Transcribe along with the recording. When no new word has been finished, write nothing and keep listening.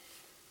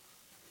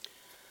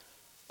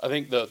I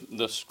think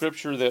the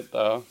scripture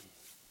that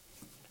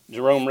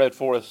Jerome read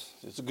for us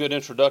is a good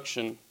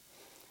introduction.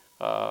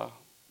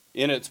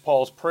 In it's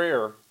Paul's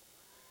prayer,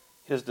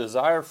 his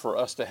desire for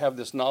us to have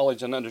this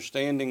knowledge and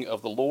understanding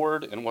of the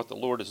Lord and what the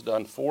Lord has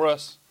done for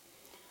us.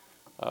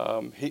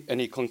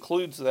 He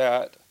concludes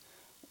that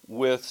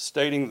with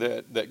stating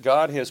that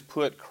God has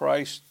put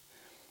Christ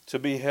to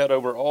be head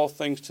over all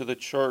things to the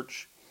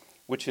church,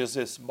 which is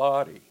his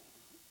body.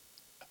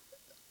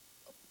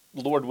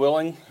 Lord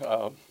willing,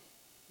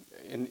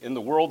 in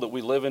the world that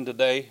we live in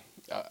today,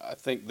 I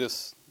think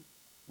this,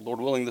 Lord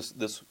willing,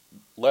 this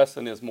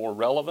lesson is more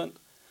relevant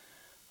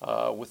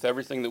with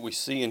everything that we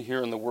see and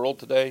hear in the world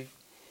today.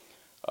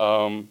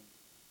 It's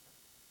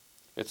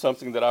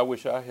something that I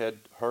wish I had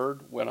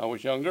heard when I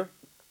was younger.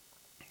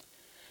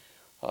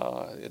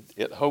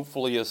 It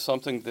hopefully is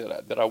something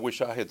that I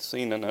wish I had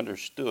seen and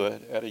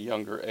understood at a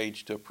younger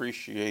age to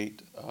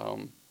appreciate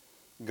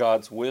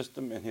God's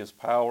wisdom and his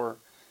power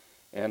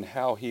and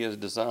how he has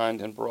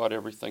designed and brought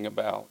everything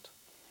about.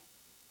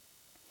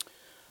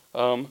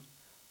 I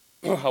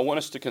want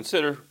us to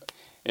consider,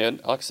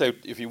 and like I say,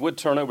 if you would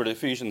turn over to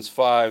Ephesians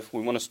 5,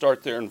 we want to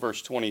start there in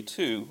verse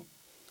 22.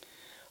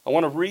 I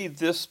want to read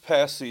this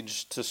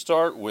passage to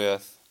start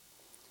with,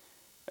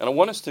 and I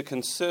want us to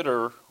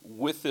consider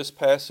with this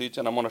passage,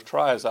 and I'm going to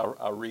try as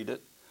I read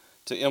it,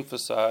 to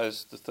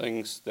emphasize the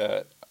things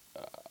that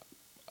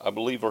I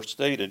believe are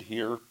stated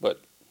here, but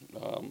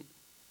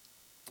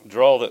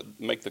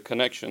make the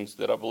connections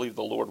that I believe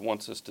the Lord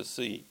wants us to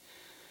see.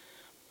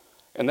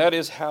 And that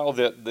is how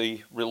that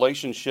the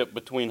relationship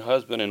between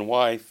husband and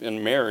wife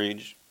in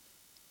marriage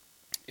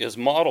is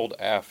modeled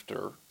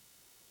after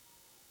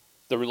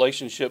the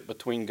relationship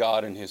between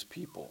God and his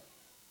people.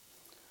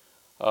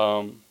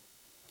 I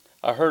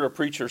heard a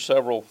preacher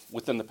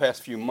within the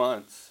past few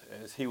months,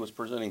 as he was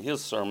presenting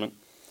his sermon,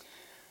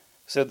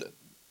 said that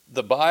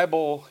the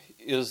Bible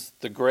is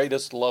the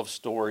greatest love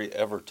story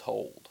ever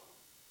told.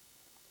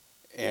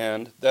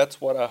 And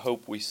that's what I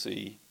hope we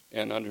see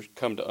and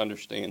come to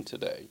understand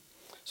today.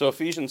 So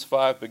Ephesians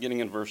 5, beginning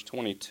in verse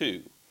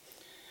 22,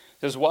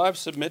 says, "Wives,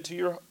 submit to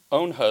your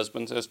own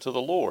husbands as to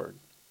the Lord.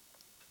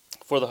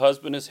 For the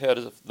husband is head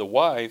of the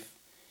wife,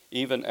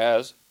 even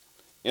as,"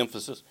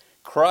 emphasis,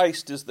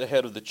 "Christ is the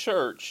head of the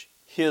church,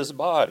 his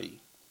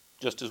body,"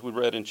 just as we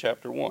read in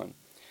chapter 1,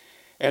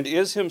 "and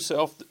is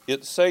himself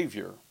its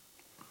Savior."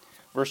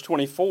 Verse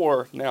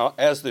 24, "Now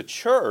as the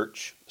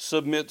church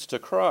submits to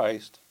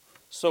Christ,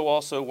 so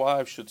also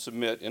wives should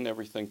submit in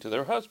everything to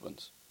their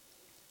husbands.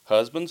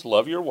 Husbands,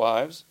 love your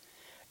wives,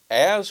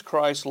 as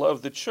Christ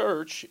loved the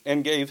church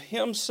and gave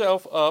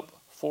himself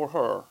up for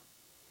her,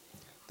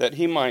 that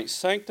he might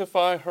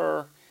sanctify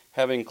her,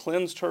 having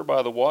cleansed her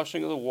by the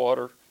washing of the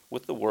water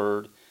with the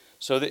word,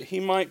 so that he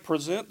might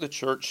present the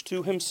church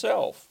to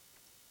himself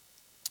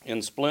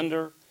in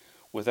splendor,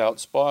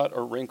 without spot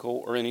or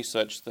wrinkle or any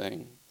such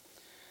thing,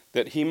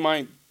 that she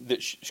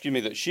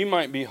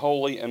might be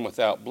holy and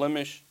without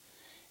blemish.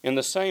 In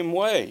the same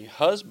way,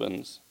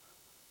 husbands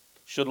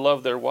should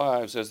love their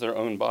wives as their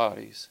own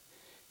bodies.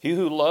 He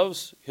who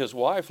loves his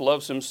wife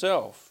loves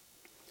himself.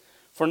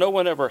 For no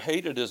one ever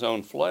hated his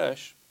own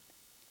flesh,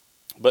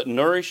 but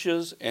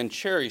nourishes and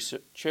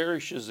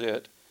cherishes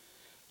it,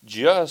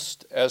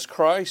 just as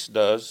Christ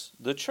does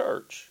the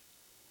church,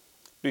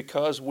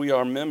 because we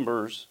are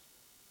members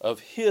of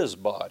his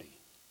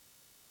body.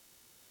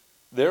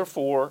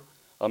 Therefore,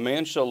 a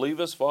man shall leave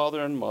his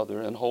father and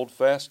mother and hold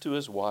fast to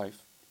his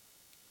wife,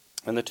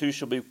 and the two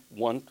shall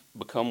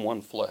become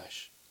one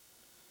flesh."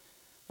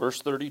 Verse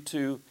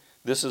 32,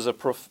 "This is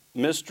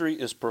mystery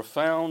is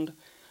profound,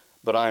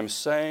 but I am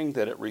saying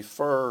that it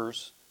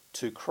refers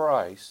to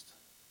Christ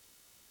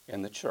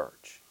and the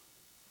church."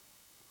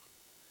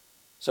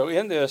 So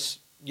in this,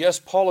 yes,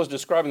 Paul is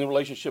describing the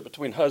relationship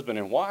between husband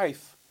and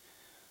wife,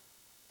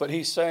 but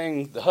he's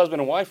saying the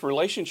husband and wife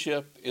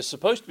relationship is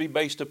supposed to be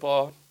based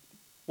upon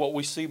what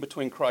we see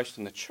between Christ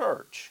and the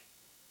church,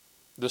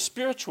 the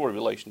spiritual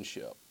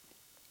relationship.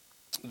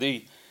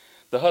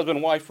 The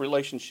husband-wife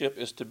relationship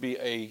is to be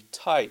a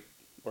type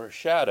or a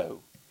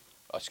shadow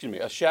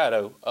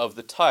of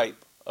the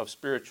type of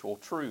spiritual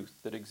truth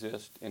that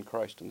exists in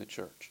Christ and the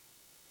church.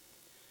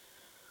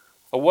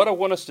 What I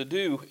want us to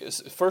do is,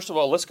 first of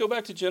all, let's go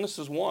back to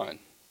Genesis 1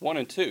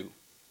 and 2.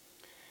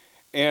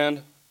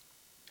 And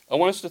I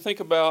want us to think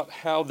about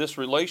how this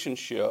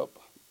relationship,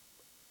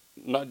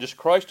 not just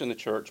Christ and the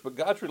church, but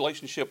God's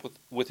relationship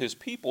with his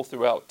people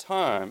throughout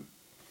time,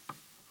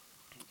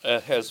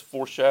 has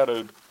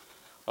foreshadowed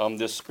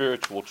this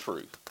spiritual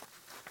truth.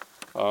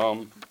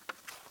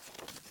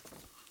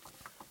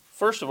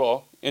 First of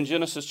all, in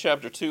Genesis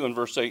chapter 2 and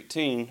verse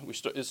 18,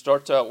 it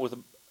starts out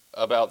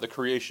about the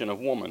creation of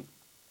woman.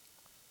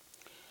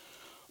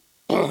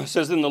 It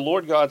says, "Then the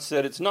Lord God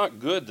said, 'It's not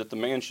good that the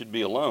man should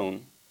be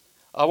alone.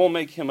 I will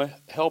make him a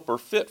helper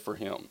fit for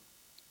him.'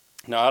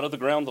 Now out of the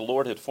ground the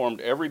Lord had formed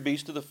every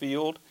beast of the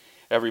field,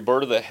 every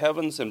bird of the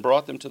heavens, and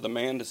brought them to the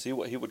man to see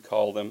what he would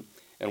call them.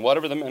 And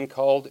whatever the man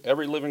called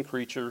every living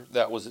creature,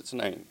 that was its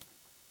name.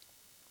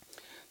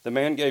 The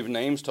man gave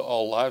names to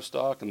all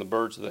livestock and the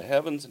birds of the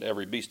heavens and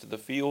every beast of the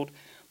field,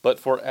 but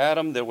for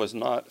Adam there was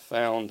not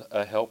found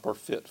a helper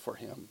fit for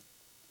him.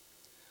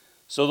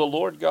 So the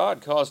Lord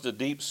God caused a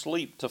deep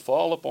sleep to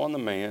fall upon the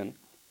man,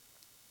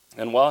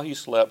 and while he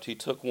slept, he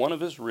took one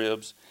of his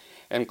ribs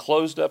and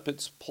closed up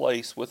its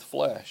place with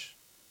flesh.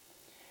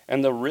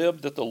 And the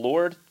rib that the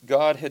Lord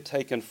God had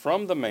taken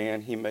from the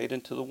man, he made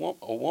into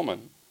a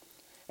woman,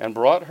 and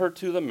brought her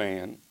to the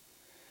man.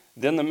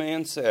 Then the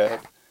man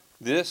said,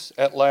 "This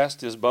at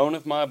last is bone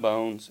of my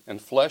bones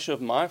and flesh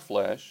of my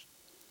flesh.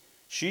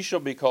 She shall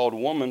be called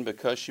woman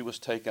because she was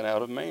taken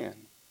out of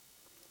man.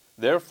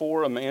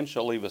 Therefore a man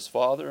shall leave his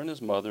father and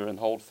his mother and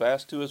hold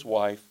fast to his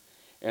wife,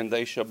 and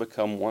they shall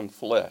become one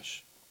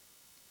flesh."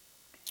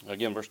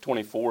 Again, verse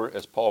 24,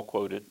 as Paul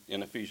quoted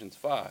in Ephesians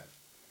 5.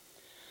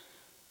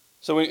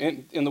 So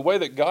in the way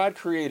that God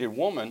created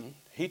woman,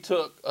 he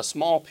took a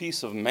small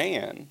piece of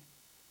man,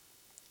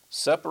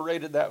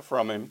 separated that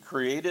from him,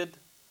 created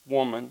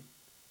woman,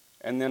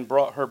 and then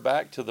brought her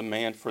back to the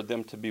man for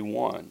them to be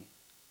one,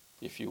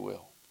 if you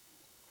will.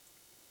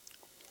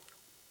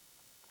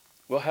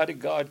 Well, how did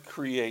God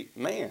create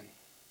man?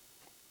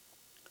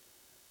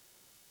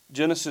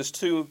 Genesis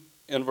 2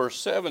 in verse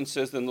 7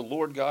 says, "Then the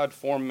Lord God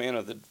formed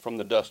man from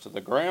the dust of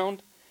the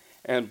ground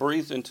and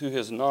breathed into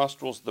his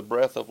nostrils the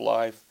breath of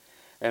life,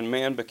 and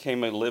man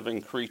became a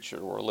living creature,"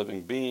 or a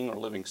living being, or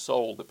living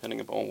soul, depending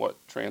upon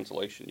what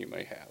translation you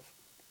may have.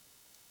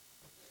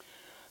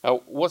 Now,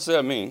 what's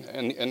that mean?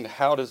 And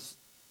how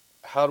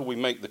do we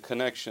make the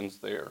connections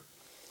there?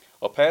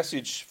 A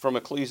passage from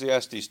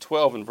Ecclesiastes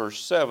 12 in verse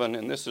 7,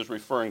 and this is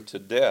referring to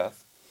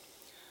death.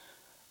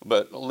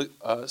 But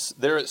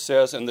there it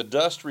says, "And the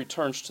dust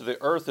returns to the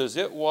earth as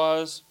it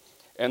was,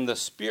 and the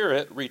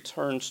spirit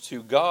returns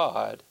to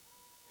God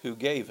who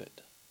gave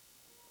it."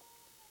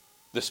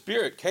 The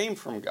spirit came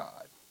from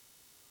God.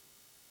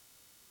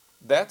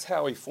 That's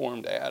how he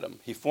formed Adam.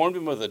 He formed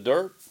him with the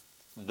dirt,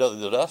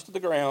 the dust of the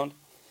ground,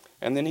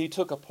 and then he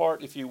took a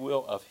part, if you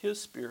will, of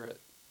his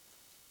spirit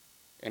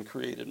and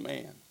created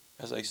man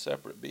as a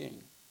separate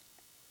being.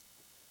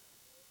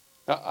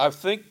 Now, I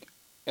think,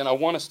 and I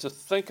want us to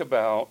think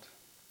about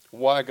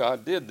why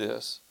God did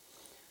this.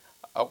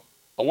 I'll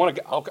go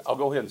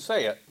ahead and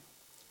say it.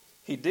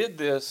 He did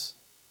this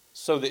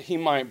so that he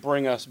might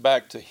bring us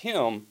back to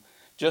him,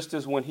 just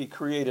as when he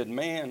created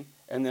man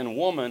and then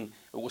woman,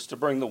 it was to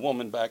bring the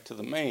woman back to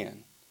the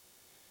man.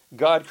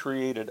 God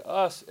created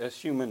us as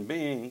human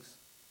beings,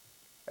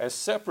 as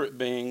separate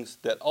beings,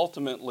 that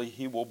ultimately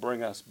he will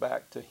bring us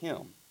back to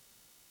him.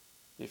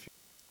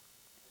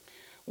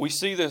 We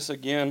see this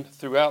again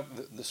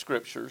throughout the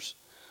scriptures.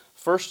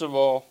 First of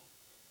all,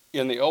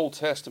 in the Old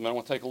Testament, I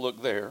want to take a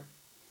look there.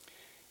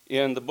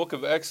 In the book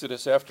of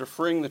Exodus, after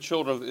freeing the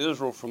children of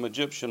Israel from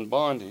Egyptian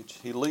bondage,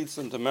 he leads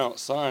them to Mount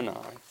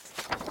Sinai.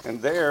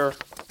 And there,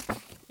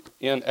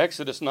 in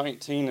Exodus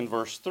 19 and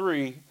verse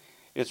 3,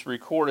 it's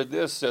recorded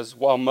this, says,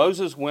 "While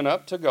Moses went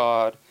up to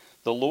God,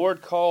 the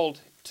Lord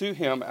called to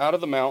him out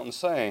of the mountain,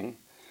 saying,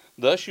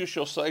 'Thus you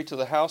shall say to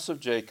the house of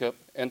Jacob,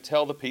 and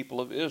tell the people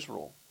of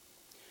Israel,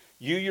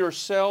 you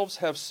yourselves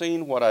have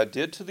seen what I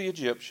did to the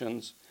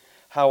Egyptians,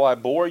 how I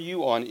bore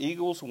you on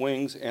eagle's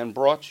wings and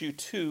brought you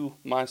to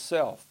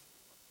myself.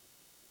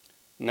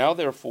 Now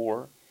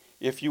therefore,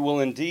 if you will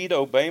indeed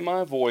obey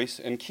my voice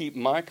and keep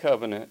my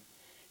covenant,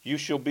 you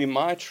shall be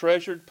my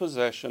treasured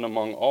possession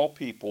among all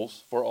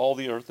peoples, for all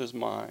the earth is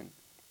mine.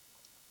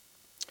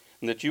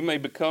 And that you may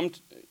become,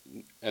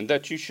 and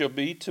that you shall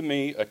be to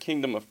me a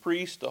kingdom of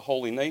priests, a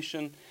holy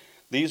nation.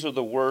 These are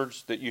the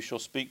words that you shall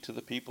speak to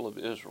the people of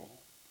Israel.'"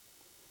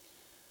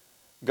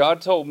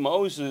 God told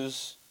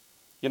Moses,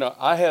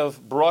 I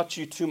have brought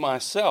you to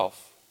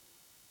myself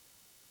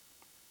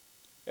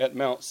at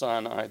Mount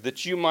Sinai,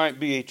 that you might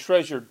be a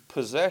treasured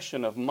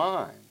possession of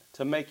mine,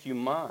 to make you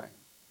mine.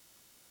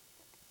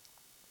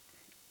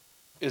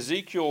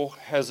 Ezekiel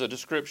has a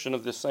description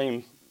of the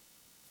same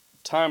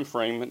time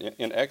frame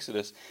in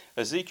Exodus.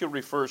 Ezekiel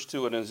refers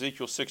to it in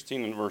Ezekiel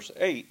 16 and verse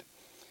 8.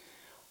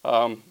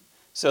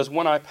 Says,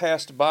 "When I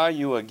passed by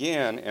you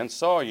again and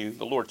saw you,"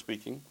 the Lord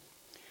speaking,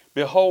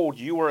 "behold,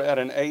 you were at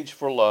an age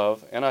for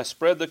love, and I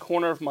spread the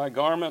corner of my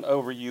garment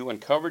over you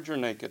and covered your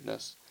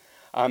nakedness.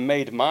 I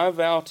made my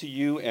vow to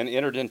you and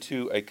entered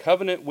into a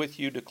covenant with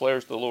you,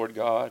 declares the Lord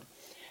God,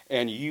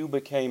 and you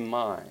became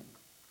mine."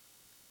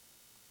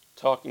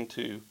 Talking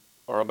to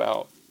or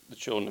about the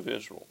children of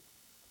Israel.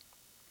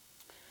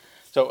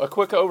 So a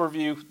quick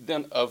overview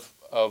then of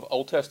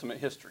Old Testament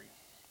history.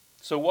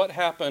 So what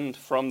happened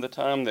from the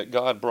time that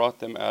God brought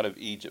them out of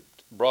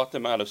Egypt, brought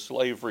them out of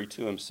slavery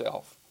to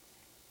himself?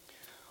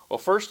 Well,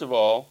 first of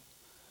all,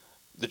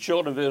 the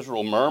children of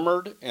Israel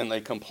murmured and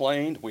they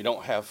complained, "We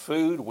don't have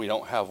food, we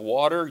don't have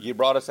water, you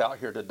brought us out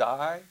here to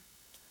die."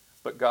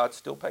 But God's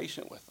still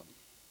patient with them.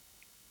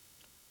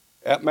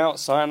 At Mount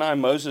Sinai,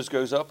 Moses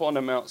goes up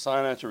onto Mount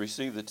Sinai to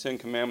receive the 10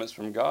 Commandments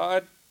from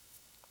God.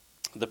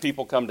 The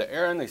people come to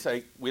Aaron, they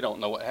say, "We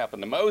don't know what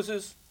happened to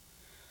Moses."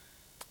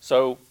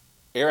 So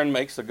Aaron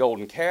makes a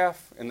golden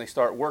calf and they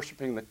start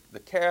worshiping the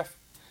calf,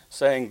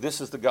 saying, "This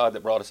is the God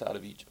that brought us out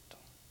of Egypt."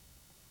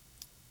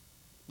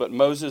 But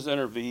Moses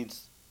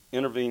intervenes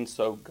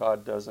so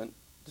God doesn't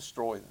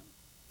destroy them.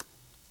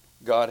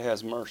 God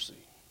has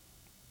mercy.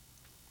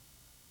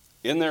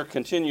 In their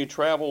continued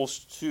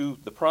travels to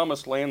the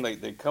promised land,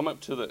 they come up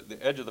to the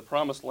edge of the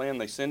promised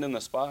land. They send in the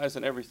spies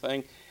and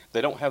everything.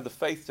 They don't have the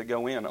faith to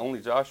go in.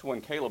 Only Joshua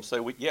and Caleb say,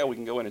 we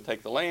can go in and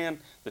take the land.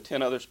 The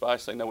 10 other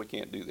spies say, no, we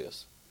can't do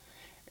this.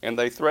 And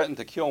they threaten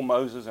to kill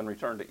Moses and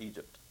return to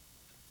Egypt.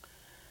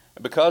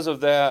 And because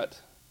of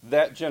that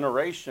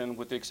generation,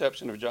 with the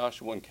exception of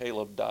Joshua and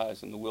Caleb,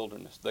 dies in the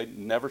wilderness. They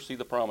never see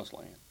the promised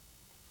land.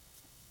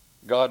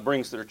 God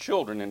brings their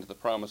children into the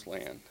promised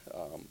land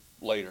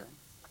later.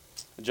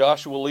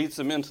 Joshua leads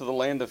them into the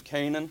land of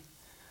Canaan,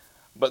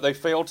 but they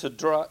fail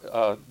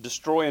to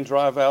destroy and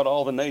drive out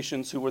all the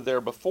nations who were there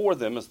before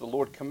them as the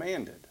Lord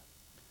commanded.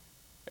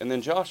 And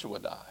then Joshua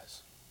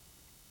dies.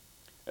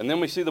 And then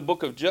we see the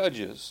book of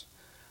Judges.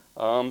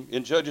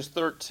 In Judges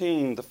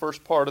 13, the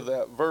first part of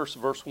that verse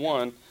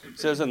 1,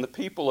 says, "And the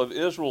people of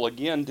Israel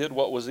again did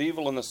what was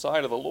evil in the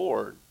sight of the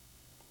Lord."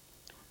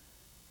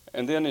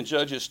 And then in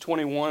Judges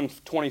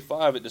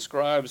 21:25, it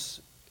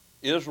describes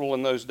Israel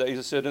in those days.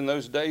 It said, "In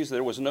those days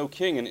there was no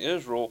king in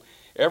Israel.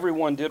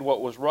 Everyone did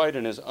what was right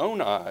in his own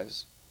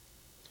eyes."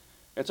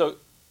 And so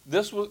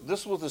this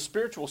was a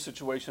spiritual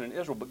situation in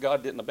Israel, but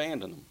God didn't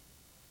abandon them.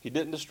 He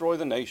didn't destroy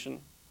the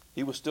nation.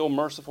 He was still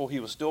merciful. He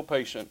was still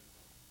patient.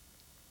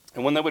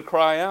 And when they would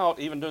cry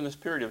out, even during this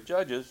period of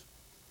Judges,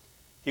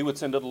 he would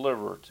send a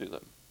deliverer to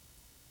them.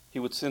 He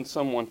would send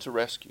someone to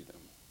rescue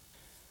them.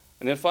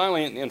 And then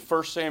finally, in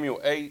 1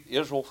 Samuel 8,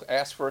 Israel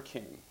asks for a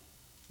king.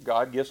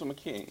 God gives them a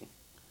king.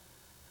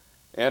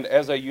 And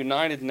as a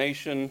united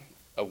nation,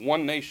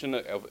 one nation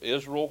of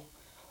Israel,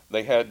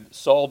 they had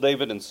Saul,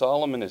 David, and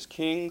Solomon as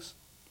kings.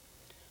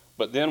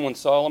 But then when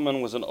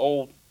Solomon was an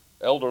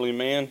elderly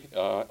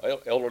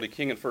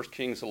king in 1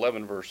 Kings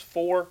 11, verse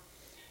 4,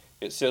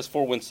 it says,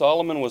 "For when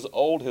Solomon was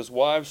old, his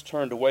wives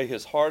turned away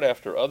his heart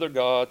after other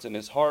gods, and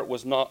his heart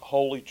was not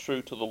wholly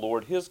true to the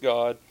Lord his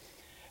God,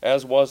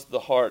 as was the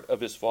heart of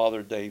his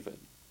father David.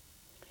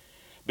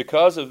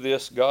 Because of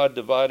this, God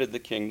divided the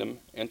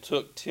kingdom and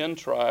took 10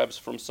 tribes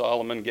from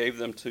Solomon, gave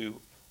them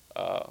took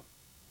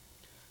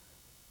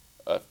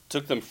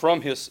them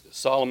from his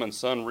Solomon's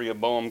son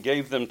Rehoboam,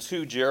 gave them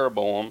to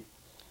Jeroboam.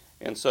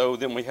 And so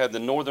then we had the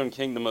northern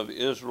kingdom of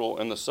Israel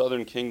and the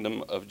southern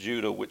kingdom of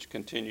Judah, which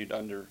continued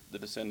under the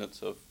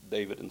descendants of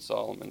David and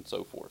Solomon and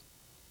so forth."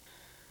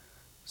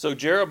 So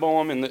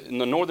Jeroboam in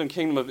the northern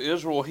kingdom of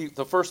Israel,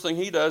 the first thing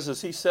he does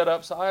is he sets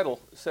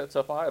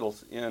up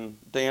idols in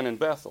Dan and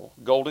Bethel,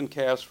 golden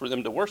calves for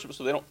them to worship,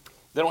 so they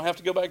don't have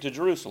to go back to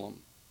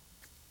Jerusalem,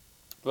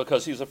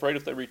 because he's afraid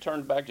if they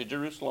return back to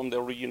Jerusalem,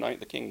 they'll reunite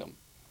the kingdom.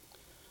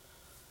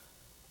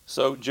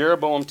 So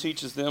Jeroboam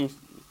teaches them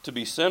to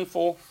be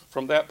sinful.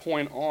 From that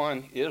point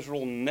on,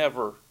 Israel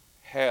never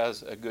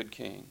has a good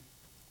king,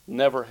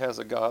 never has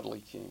a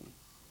godly king.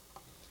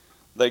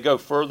 They go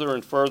further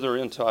and further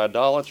into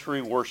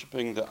idolatry,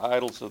 worshiping the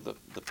idols of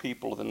the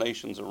people of the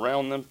nations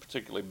around them,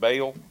 particularly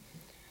Baal.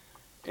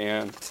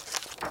 And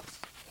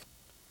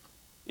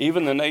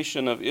even the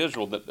nation of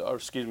Israel,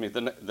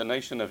 the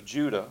nation of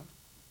Judah,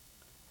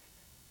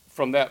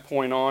 from that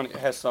point on, it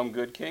has some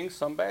good kings,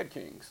 some bad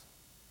kings.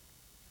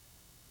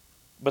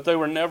 But they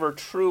were never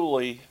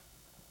truly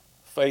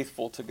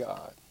faithful to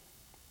God.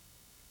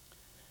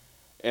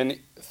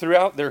 And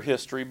throughout their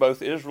history,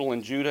 both Israel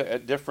and Judah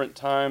at different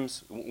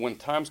times, when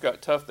times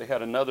got tough, they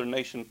had another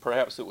nation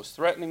perhaps that was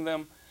threatening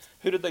them.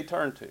 Who did they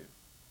turn to?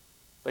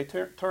 They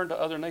turned to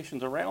other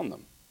nations around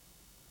them.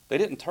 They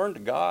didn't turn to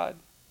God.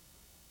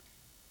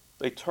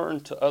 They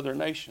turned to other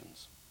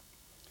nations.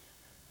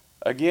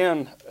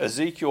 Again,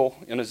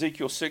 in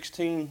Ezekiel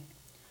 16,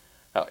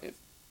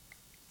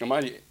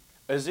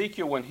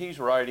 Ezekiel, when he's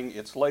writing,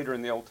 it's later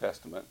in the Old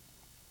Testament.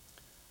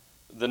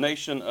 The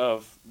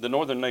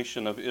northern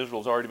nation of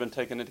Israel has already been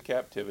taken into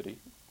captivity.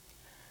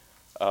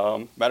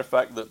 Matter of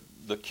fact,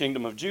 the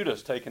kingdom of Judah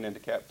is taken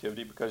into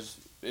captivity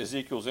because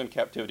Ezekiel's in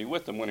captivity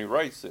with them when he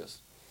writes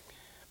this.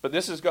 But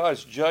this is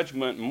God's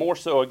judgment more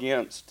so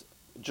against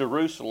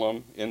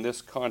Jerusalem in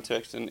this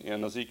context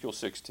in Ezekiel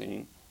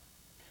 16.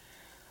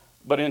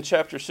 But in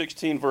chapter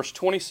 16, verse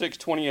 26,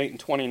 28, and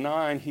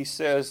 29, he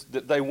says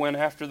that they went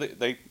after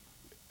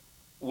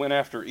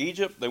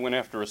Egypt, they went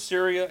after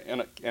Assyria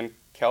and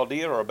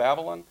Chaldea or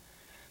Babylon.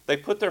 They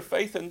put their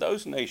faith in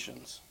those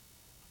nations.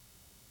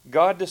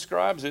 God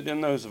describes it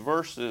in those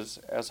verses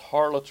as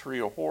harlotry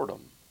or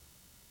whoredom.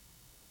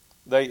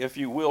 They, if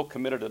you will,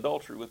 committed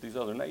adultery with these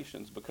other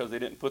nations because they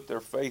didn't put their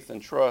faith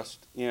and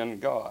trust in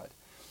God.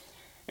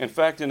 In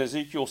fact, in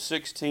Ezekiel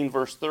 16,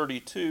 verse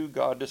 32,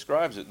 God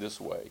describes it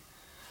this way: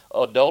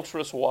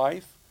 adulterous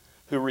wife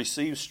who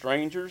receives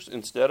strangers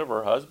instead of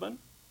her husband.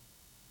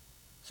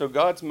 So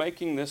God's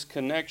making this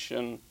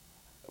connection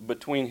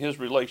between his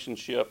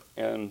relationship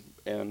and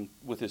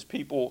with his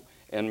people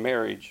and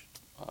marriage,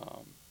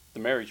 the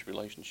marriage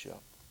relationship.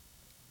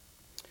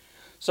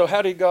 So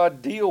how did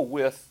God deal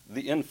with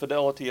the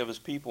infidelity of his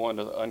people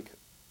under the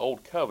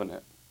Old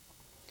Covenant?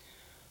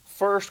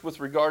 First, with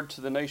regard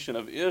to the nation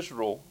of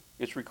Israel,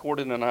 It's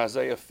recorded in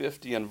Isaiah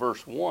 50 and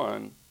verse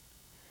 1. It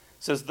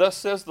says, "Thus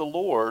says the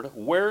Lord,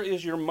 where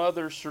is your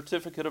mother's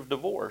certificate of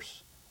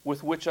divorce,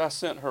 with which I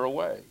sent her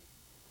away?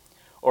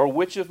 Or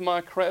which of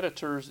my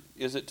creditors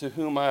is it to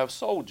whom I have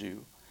sold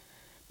you?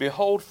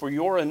 Behold, for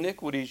your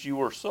iniquities you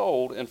were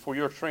sold, and for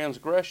your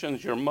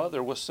transgressions your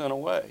mother was sent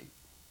away."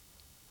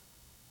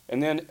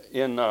 And then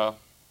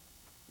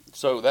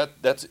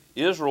that's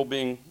Israel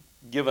being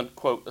given,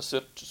 quote, a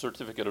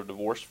certificate of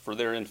divorce for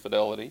their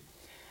infidelity.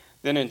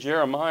 Then in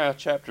Jeremiah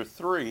chapter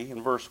 3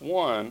 and verse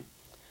 1,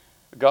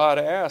 God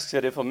asks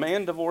that if a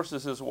man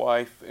divorces his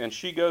wife and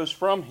she goes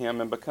from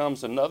him and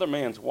becomes another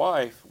man's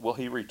wife, will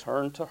he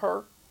return to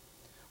her?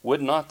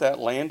 Would not that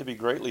land be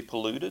greatly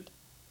polluted?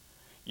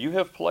 You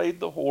have played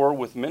the whore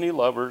with many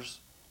lovers,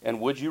 and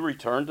would you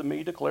return to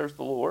me, declares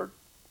the Lord?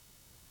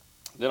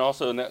 Then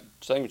also in that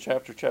same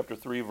chapter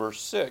 3, verse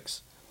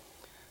 6,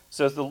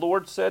 says, "The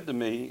Lord said to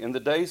me, in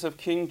the days of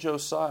King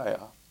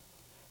Josiah,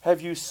 have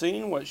you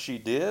seen what she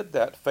did,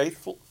 that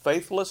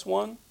faithless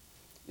one?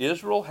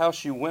 Israel, how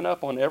she went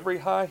up on every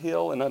high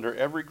hill and under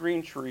every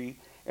green tree,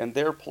 and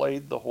there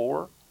played the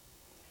whore?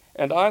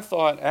 And I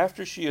thought,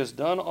 after she has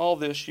done all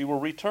this, she will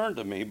return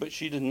to me, but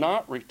she did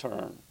not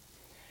return.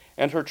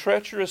 And her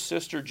treacherous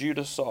sister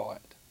Judah saw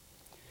it.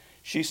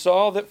 She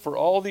saw that for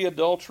all the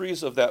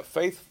adulteries of that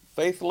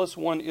faithless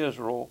one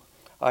Israel,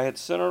 I had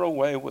sent her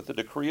away with a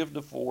decree of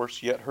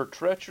divorce, yet her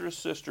treacherous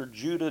sister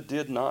Judah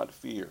did not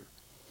fear.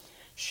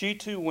 She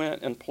too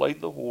went and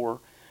played the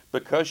whore.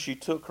 Because she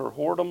took her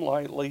whoredom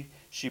lightly,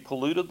 she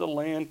polluted the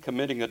land,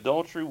 committing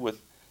adultery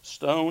with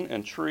stone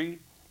and tree.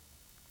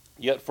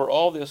 Yet for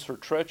all this, her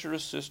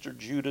treacherous sister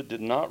Judah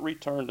did not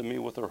return to me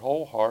with her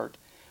whole heart,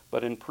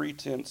 but in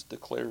pretense,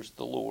 declares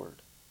the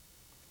Lord."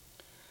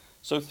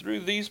 So through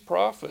these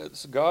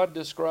prophets, God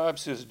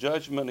describes his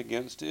judgment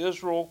against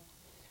Israel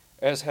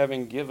as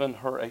having given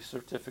her a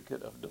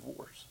certificate of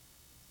divorce.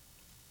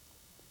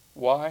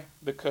 Why?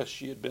 Because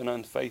she had been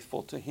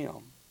unfaithful to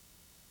him.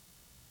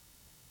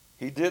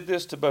 He did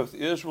this to both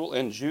Israel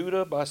and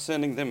Judah by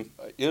sending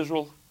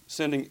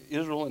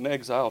Israel in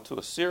exile to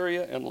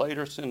Assyria, and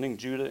later sending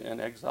Judah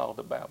in exile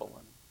to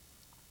Babylon.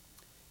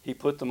 He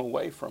put them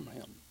away from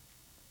him.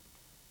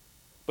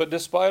 But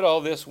despite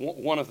all this,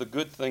 one of the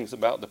good things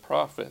about the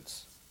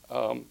prophets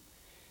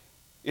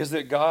is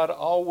that God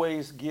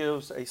always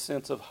gives a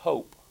sense of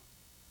hope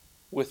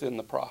within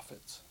the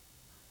prophets.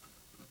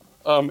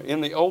 In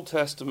the Old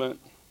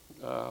Testament,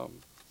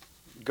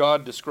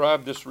 God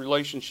described this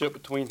relationship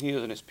between he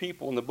and his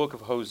people in the book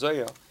of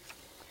Hosea.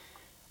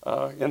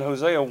 In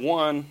Hosea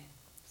 1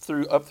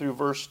 up through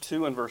verse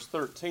 2 and verse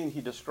 13, he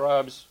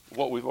describes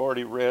what we've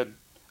already read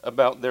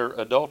about their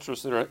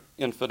adulterous, their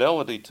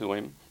infidelity to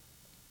him.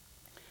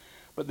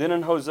 But then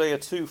in Hosea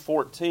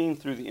 2:14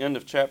 through the end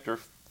of chapter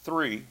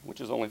 3,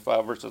 which is only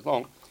 5 verses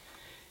long,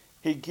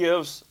 he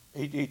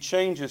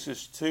changes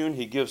his tune.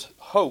 He gives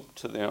hope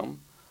to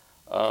them.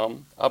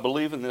 I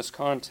believe in this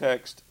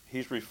context,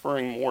 he's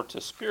referring more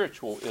to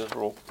spiritual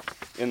Israel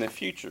in the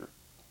future.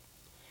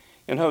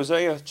 In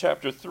Hosea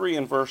chapter 3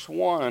 and verse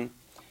 1,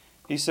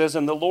 he says,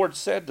 "And the Lord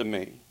said to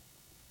me,"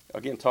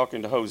 again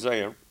talking to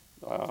Hosea,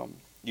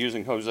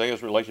 using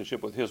Hosea's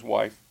relationship with his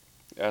wife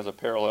as a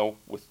parallel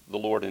with the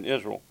Lord in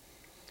Israel.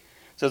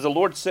 It says, "The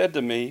Lord said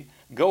to me,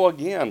 go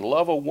again,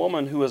 love a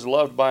woman who is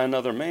loved by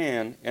another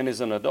man and is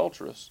an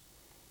adulteress,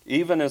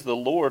 even as the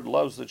Lord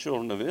loves the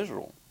children of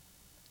Israel,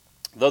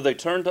 though they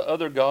turn to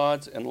other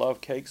gods and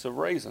love cakes of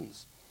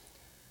raisins.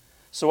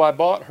 So I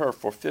bought her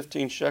for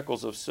 15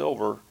 shekels of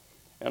silver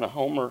and a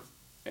homer,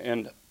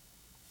 and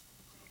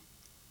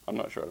I'm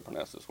not sure how to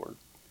pronounce this word,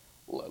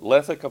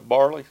 lethek of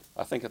barley."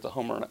 I think it's a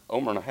homer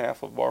and a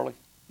half of barley.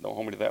 Don't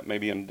hold me to that,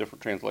 maybe in a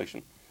different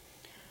translation.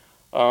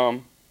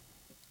 "And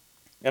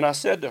I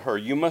said to her,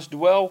 you must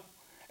dwell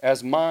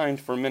as mine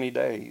for many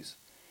days.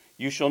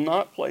 You shall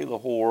not play the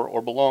whore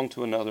or belong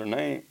to another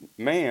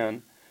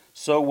man,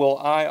 so will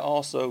I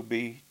also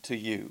be to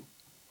you.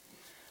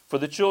 For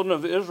the children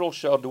of Israel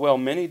shall dwell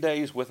many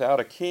days without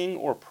a king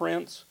or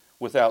prince,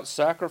 without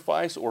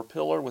sacrifice or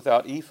pillar,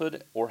 without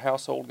ephod or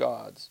household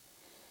gods.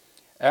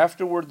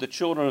 Afterward the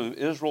children of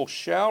Israel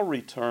shall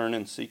return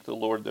and seek the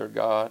Lord their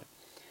God,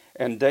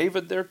 and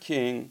David their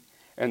king,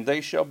 and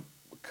they shall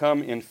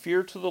come in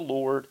fear to the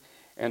Lord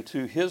and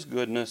to his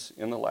goodness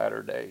in the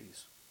latter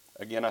days."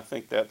 Again, I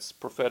think that's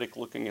prophetic,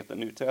 looking at the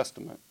New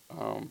Testament,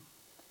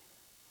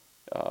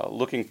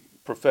 looking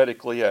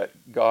prophetically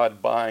at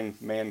God buying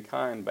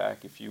mankind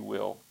back, if you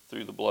will,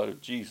 through the blood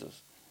of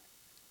Jesus.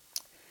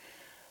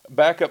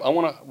 Back up, I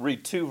want to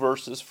read 2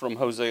 verses from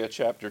Hosea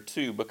chapter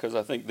 2, because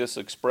I think this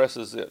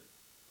expresses it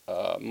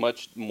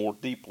much more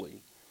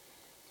deeply.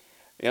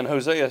 In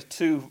Hosea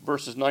 2,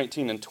 verses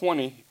 19 and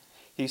 20,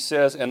 he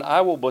says, "And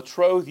I will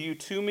betroth you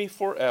to me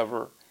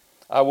forever.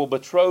 I will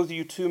betroth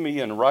you to me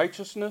in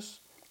righteousness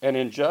and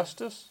in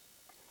justice,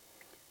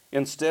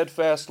 in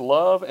steadfast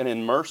love and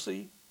in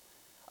mercy.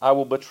 I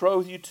will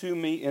betroth you to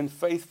me in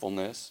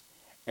faithfulness,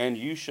 and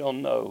you shall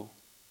know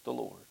the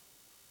Lord."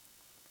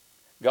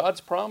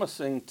 God's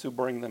promising to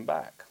bring them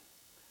back.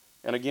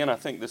 And again, I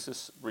think this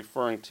is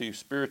referring to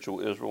spiritual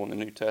Israel in the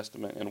New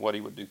Testament and what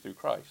he would do through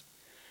Christ.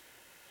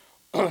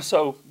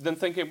 So then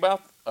thinking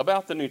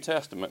about the New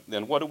Testament,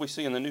 then what do we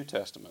see in the New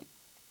Testament?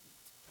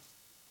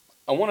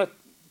 I want to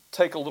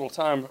take a little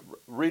time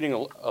reading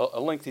a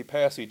lengthy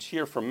passage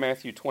here from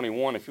Matthew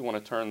 21, if you want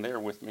to turn there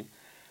with me,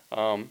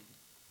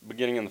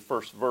 beginning in the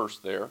first verse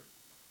there.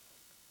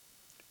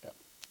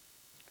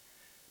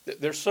 Yeah.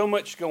 There's so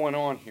much going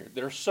on here.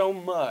 There's so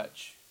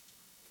much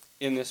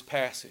in this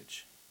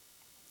passage.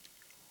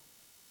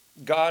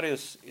 God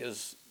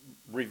is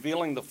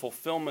revealing the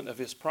fulfillment of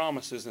his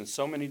promises in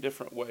so many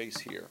different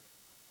ways here.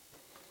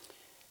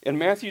 In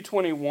Matthew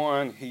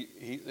 21,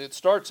 it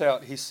starts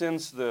out, he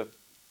sends the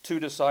 2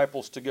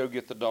 disciples to go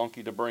get the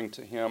donkey to bring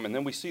to him, and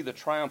then we see the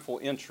triumphal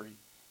entry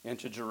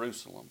into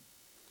Jerusalem.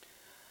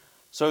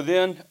 So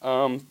then,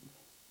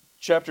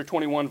 chapter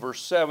 21,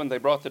 verse 7, they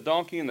brought the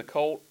donkey and the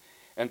colt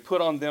and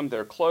put on them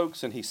their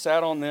cloaks, and he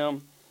sat on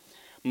them.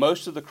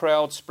 Most of the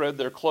crowd spread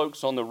their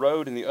cloaks on the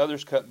road, and the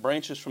others cut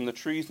branches from the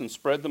trees and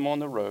spread them on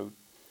the road.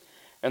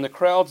 And the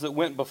crowds that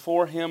went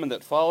before him and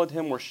that followed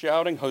him were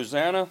shouting,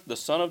 Hosanna, the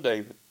Son of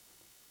David.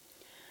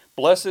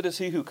 Blessed is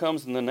he who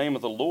comes in the name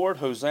of the Lord,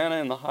 Hosanna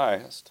in the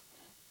highest.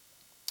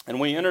 And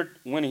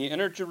when he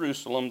entered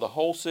Jerusalem, the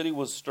whole city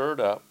was stirred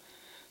up,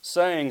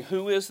 saying,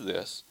 Who is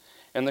this?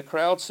 And the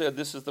crowd said,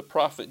 This is the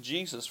prophet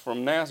Jesus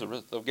from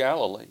Nazareth of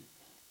Galilee.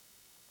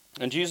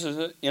 And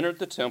Jesus entered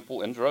the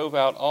temple and drove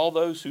out all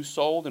those who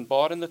sold and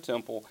bought in the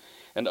temple,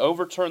 and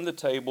overturned the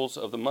tables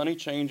of the money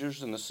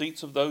changers and the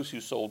seats of those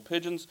who sold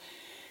pigeons.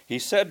 He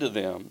said to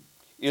them,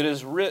 It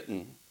is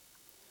written,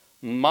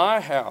 My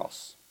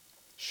house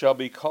shall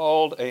be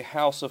called a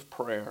house of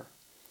prayer,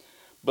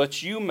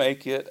 but you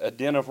make it a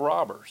den of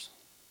robbers.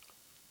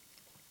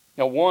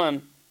 Now,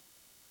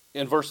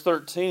 in verse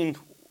 13,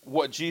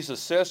 what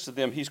Jesus says to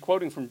them, he's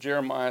quoting from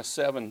Jeremiah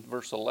 7,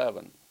 verse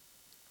 11.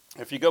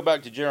 If you go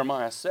back to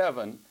Jeremiah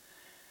 7,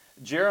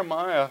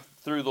 Jeremiah,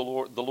 through the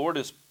Lord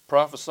is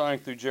prophesying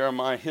through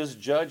Jeremiah his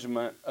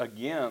judgment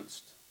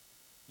against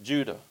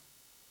Judah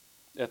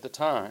at the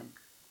time.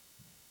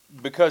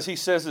 Because he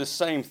says the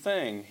same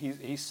thing.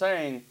 He's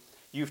saying,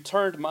 You've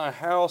turned my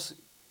house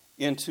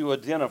into a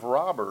den of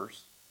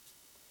robbers.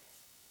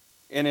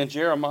 And in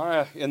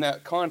Jeremiah, in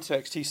that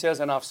context, he says,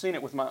 and I've seen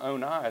it with my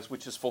own eyes,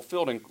 which is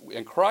fulfilled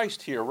in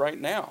Christ here right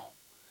now.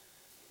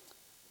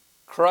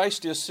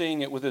 Christ is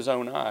seeing it with his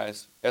own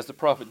eyes, as the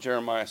prophet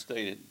Jeremiah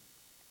stated,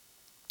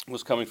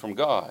 was coming from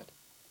God.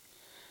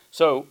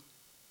 So,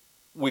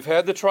 we've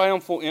had the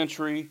triumphal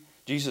entry.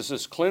 Jesus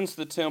has cleansed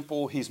the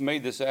temple. He's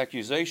made this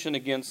accusation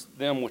against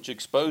them, which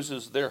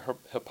exposes their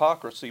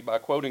hypocrisy by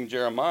quoting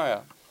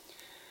Jeremiah.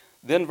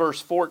 Then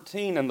verse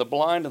 14, and the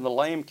blind and the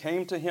lame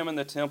came to him in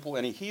the temple,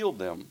 and he healed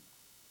them.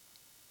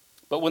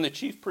 But when the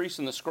chief priests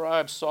and the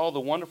scribes saw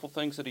the wonderful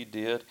things that he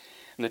did,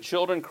 and the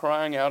children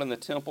crying out in the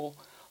temple,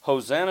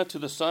 Hosanna to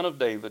the Son of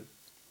David,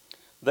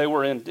 they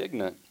were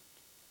indignant.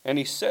 And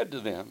he said to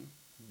them,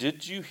 Do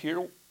you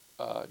hear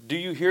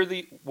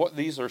what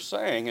these are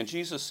saying? And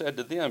Jesus said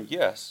to them,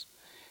 Yes.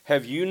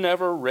 Have you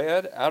never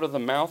read, out of the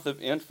mouth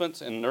of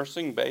infants and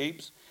nursing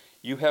babes,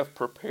 you have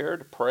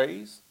prepared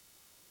praise?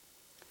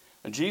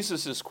 And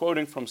Jesus is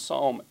quoting from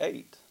Psalm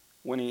 8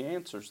 when he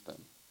answers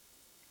them.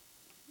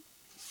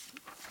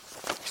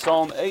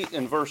 Psalm 8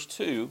 in verse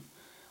 2,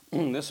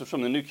 this is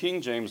from the New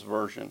King James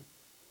Version,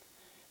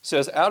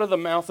 says, Out of the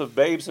mouth of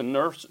babes and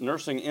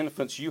nursing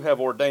infants you have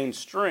ordained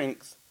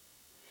strength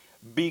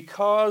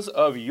because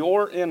of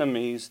your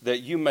enemies,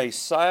 that you may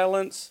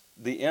silence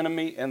the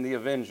enemy and the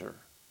avenger.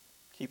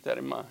 Keep that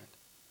in mind.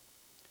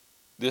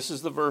 This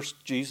is the verse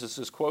Jesus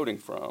is quoting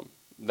from.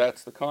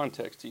 That's the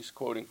context he's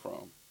quoting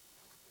from.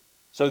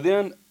 So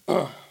then,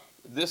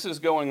 this is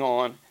going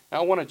on.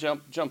 Now I want to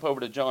jump over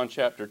to John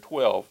chapter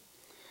 12.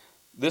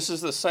 This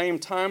is the same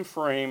time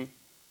frame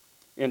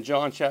in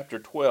John chapter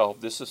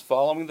 12. This is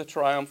following the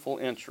triumphal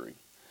entry.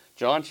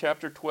 John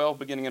chapter 12,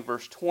 beginning in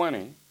verse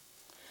 20,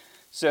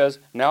 says,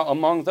 Now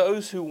among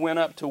those who went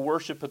up to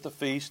worship at the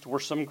feast were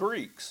some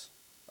Greeks,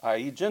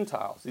 i.e.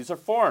 Gentiles. These are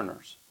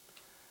foreigners.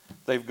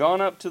 They've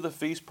gone up to the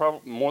feast,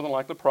 probably more than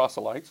likely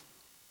proselytes.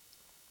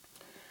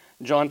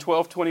 John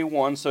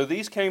 12:21, So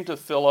these came to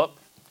Philip,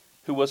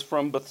 who was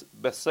from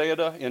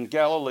Bethsaida in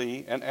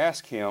Galilee, and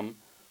asked him,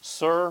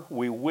 Sir,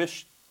 we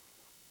wish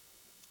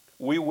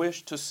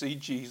to see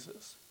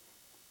Jesus.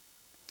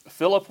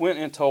 Philip went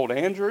and told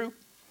Andrew.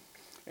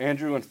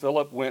 Andrew and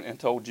Philip went and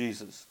told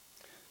Jesus.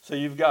 So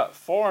you've got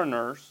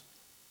foreigners,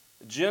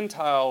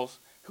 Gentiles,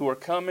 who are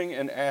coming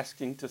and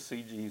asking to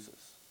see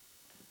Jesus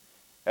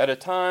at a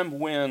time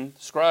when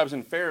scribes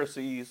and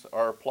Pharisees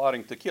are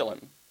plotting to kill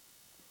him,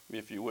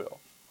 if you will.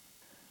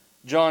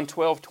 John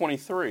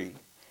 12:23,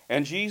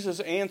 And Jesus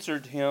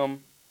answered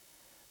him,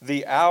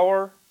 The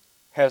hour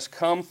has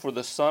come for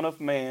the Son of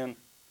Man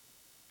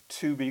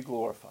to be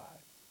glorified.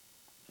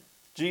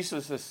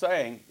 Jesus is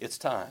saying it's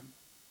time.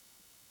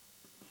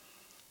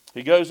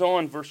 He goes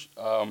on, verse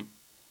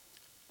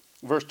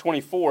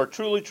 24,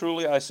 Truly,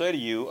 truly, I say to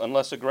you,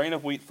 unless a grain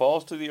of wheat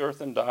falls to the earth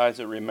and dies,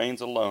 it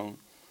remains alone.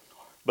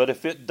 But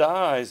if it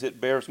dies,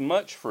 it bears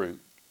much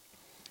fruit.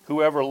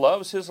 Whoever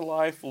loves his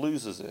life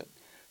loses it.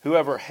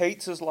 Whoever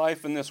hates his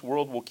life in this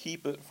world will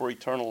keep it for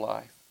eternal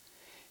life.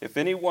 If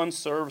anyone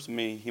serves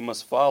me, he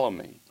must follow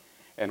me.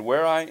 And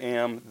where I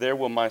am, there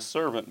will my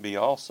servant be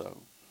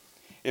also.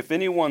 If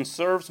anyone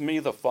serves me,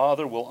 the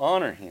Father will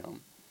honor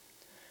him.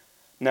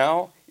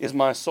 Now is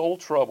my soul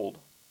troubled.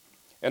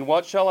 And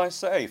what shall I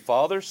say?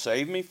 Father,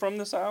 save me from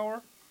this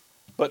hour?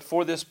 But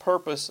for this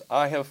purpose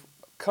I have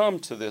come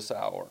to this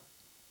hour.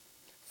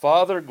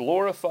 Father,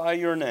 glorify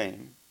your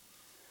name.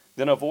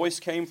 Then a voice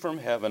came from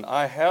heaven,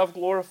 I have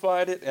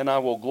glorified it, and I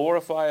will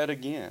glorify it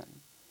again.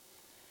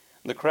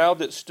 The crowd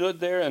that stood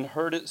there and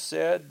heard it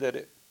said that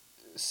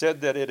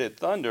it had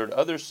thundered.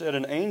 Others said,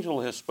 an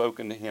angel has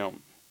spoken to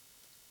him.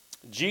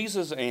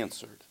 Jesus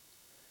answered,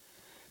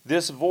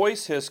 this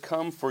voice has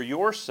come for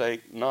your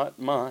sake, not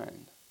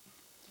mine.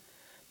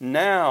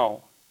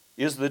 Now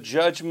is the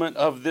judgment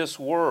of this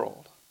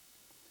world.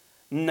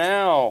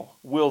 Now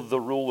will the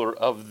ruler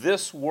of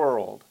this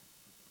world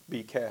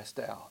be cast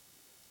out.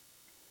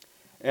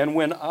 And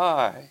when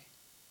I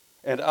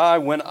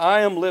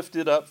am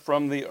lifted up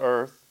from the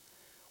earth,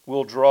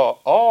 will draw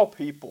all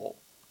people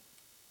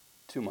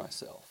to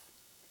myself.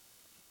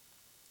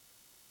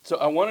 So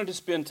I wanted to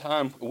spend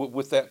time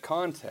with that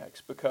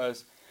context,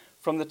 because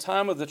from the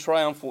time of the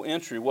triumphal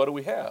entry, what do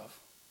we have?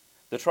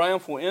 The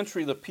triumphal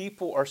entry, the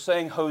people are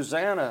saying,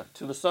 Hosanna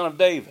to the Son of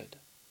David.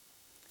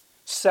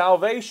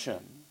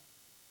 Salvation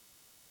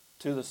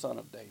to the Son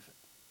of David.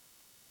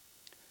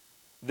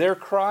 They're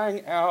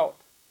crying out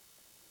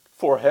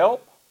for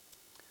help.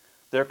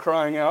 They're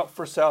crying out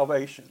for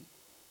salvation.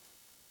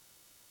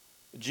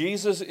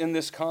 Jesus, in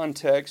this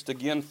context,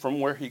 again from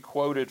where he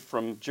quoted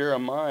from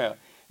Jeremiah,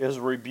 is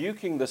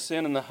rebuking the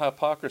sin and the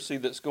hypocrisy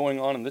that's going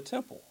on in the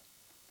temple.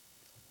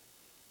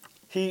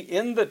 He,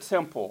 in the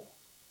temple,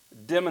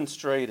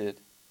 demonstrated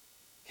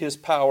his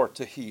power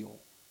to heal.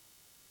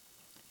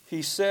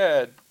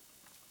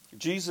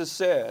 Jesus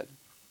said,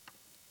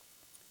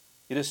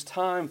 it is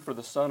time for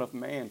the Son of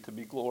Man to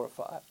be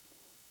glorified.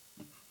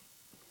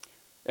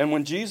 And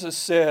when Jesus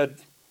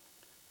said,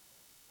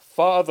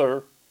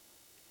 Father,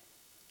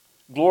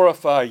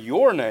 glorify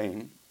your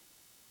name,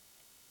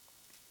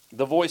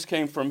 the voice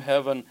came from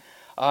heaven,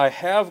 I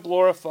have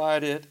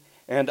glorified it,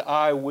 and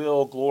I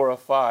will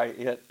glorify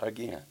it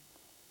again.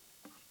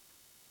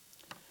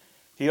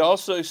 He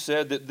also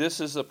said that this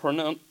is a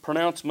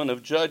pronouncement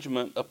of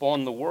judgment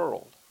upon the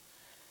world.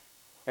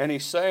 And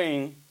he's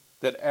saying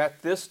that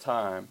at this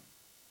time,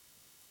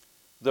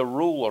 the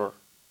ruler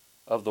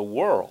of the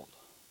world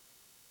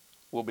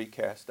will be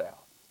cast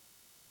out.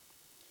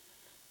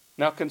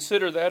 Now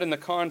consider that in the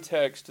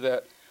context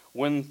that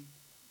when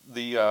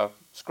the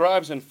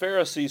scribes and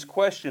Pharisees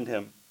questioned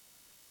him,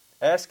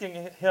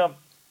 asking him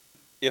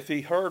if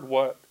he heard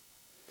what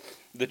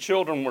the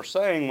children were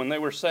saying when they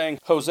were saying,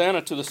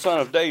 Hosanna to the Son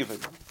of David.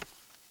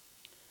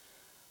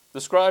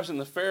 The scribes and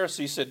the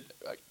Pharisees said,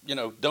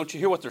 don't you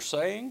hear what they're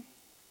saying?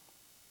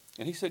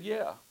 And he said,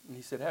 yeah. And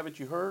he said, haven't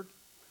you heard?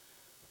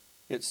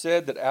 It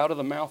said that out of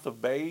the mouth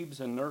of babes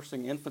and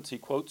nursing infants, he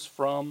quotes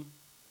from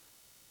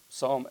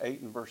Psalm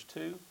 8 and verse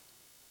 2.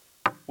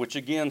 Which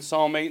again,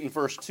 Psalm 8 and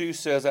verse 2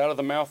 says, out of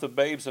the mouth of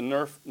babes and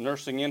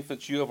nursing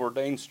infants you have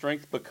ordained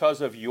strength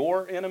because of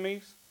your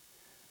enemies,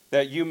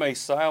 that you may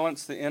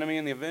silence the enemy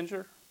and the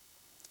avenger.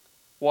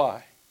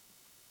 Why?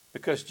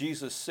 Because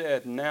Jesus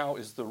said, now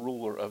is the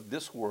ruler of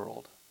this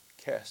world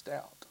cast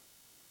out.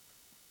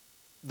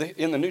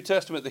 In the New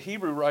Testament, the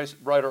Hebrew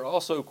writer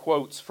also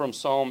quotes from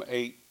Psalm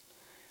 8,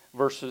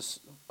 verses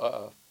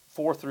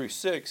 4 through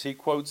 6. He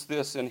quotes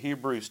this in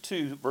Hebrews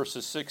 2,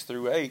 verses 6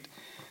 through 8.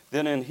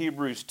 Then in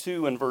Hebrews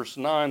 2 and verse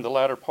 9, the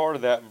latter part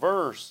of that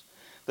verse,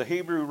 the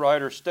Hebrew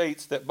writer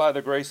states that by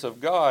the grace of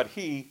God,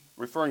 he,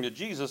 referring to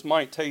Jesus,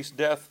 might taste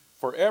death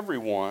for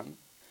everyone.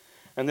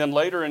 And then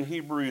later in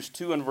Hebrews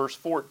 2 and verse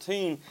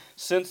 14,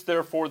 since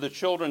therefore the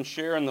children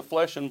share in the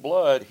flesh and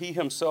blood, he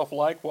himself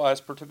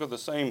likewise partook of the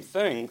same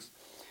things,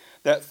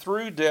 that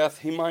through death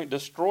he might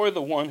destroy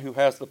the one who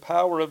has the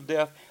power of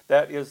death,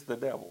 that is the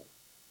devil.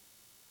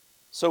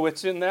 So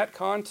it's in that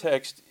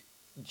context,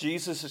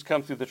 Jesus has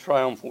come through the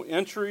triumphal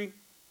entry.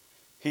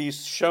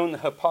 He's shown the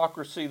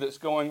hypocrisy that's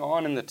going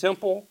on in the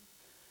temple.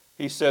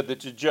 He said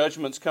that the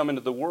judgment's come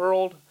into the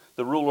world.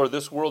 The ruler of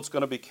this world's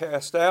going to be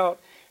cast out.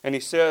 And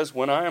he says,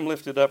 when I am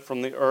lifted up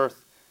from the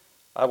earth,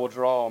 I will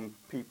draw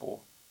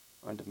people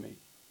unto me.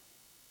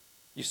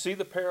 You see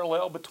the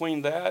parallel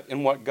between that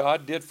and what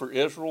God did for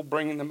Israel,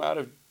 bringing them out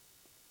of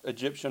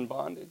Egyptian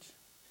bondage?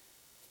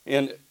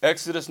 In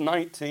Exodus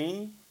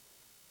 19,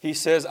 he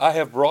says, I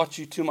have brought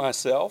you to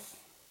myself,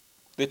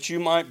 that you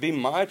might be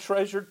my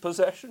treasured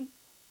possession.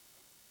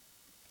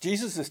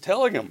 Jesus is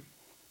telling him,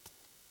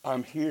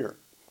 I'm here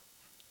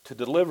to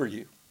deliver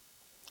you.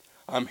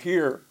 I'm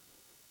here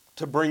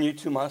to bring you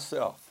to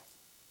myself.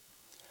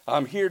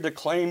 I'm here to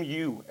claim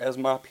you as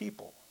my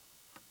people.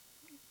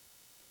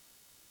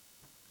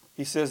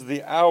 He says,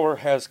 the hour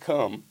has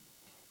come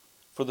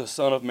for the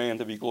Son of Man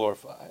to be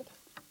glorified.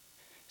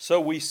 So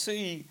we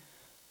see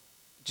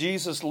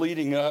Jesus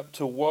leading up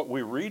to what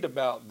we read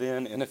about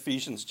then in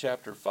Ephesians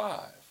chapter 5.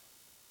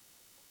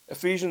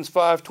 Ephesians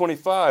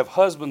 5:25,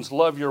 husbands,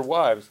 love your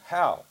wives.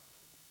 How?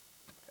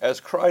 As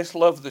Christ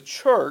loved the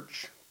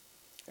church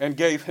and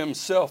gave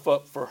himself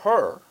up for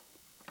her,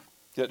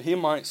 that he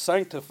might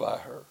sanctify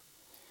her,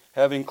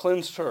 having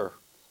cleansed her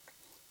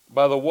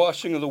by the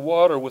washing of the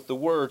water with the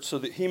word, so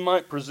that he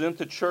might present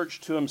the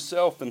church to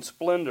himself in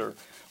splendor,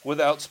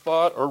 without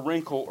spot or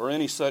wrinkle or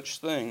any such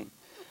thing,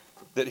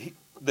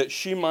 that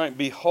she might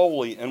be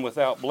holy and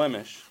without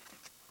blemish.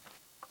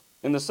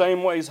 In the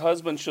same ways,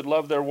 husbands should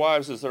love their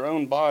wives as their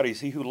own bodies.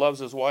 He who loves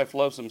his wife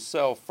loves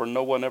himself, for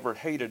no one ever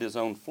hated his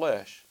own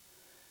flesh,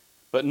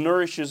 but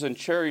nourishes and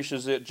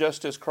cherishes it,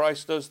 just as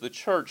Christ does the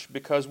church,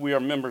 because we are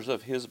members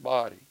of his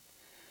body.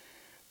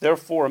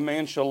 Therefore, a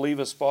man shall leave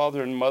his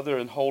father and mother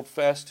and hold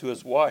fast to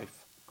his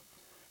wife,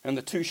 and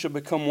the two shall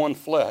become one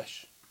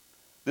flesh.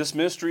 This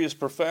mystery is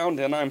profound,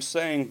 and I'm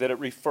saying that it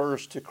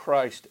refers to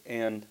Christ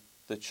and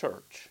the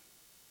church.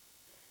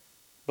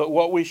 But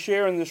what we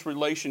share in this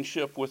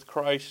relationship with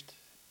Christ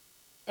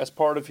as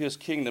part of his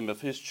kingdom,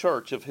 of his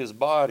church, of his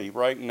body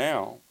right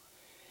now,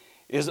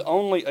 is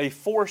only a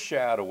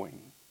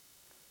foreshadowing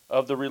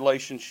of the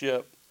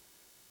relationship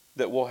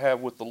that we'll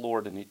have with the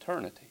Lord in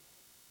eternity.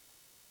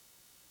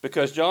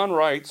 Because John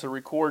writes or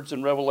records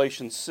in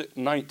Revelation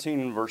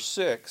 19 verse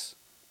 6,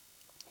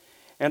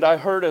 and I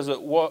heard as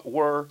it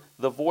were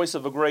the voice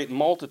of a great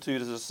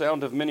multitude, as the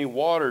sound of many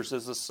waters,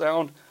 as the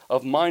sound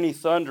of mighty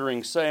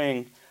thundering,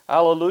 saying,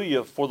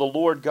 Hallelujah, for the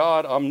Lord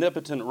God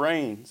omnipotent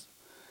reigns.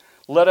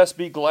 Let us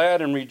be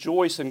glad and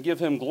rejoice and give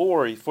him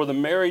glory, for the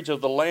marriage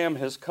of the Lamb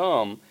has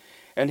come,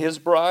 and his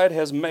bride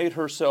has made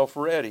herself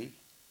ready.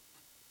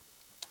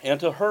 And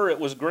to her it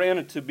was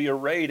granted to be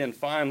arrayed in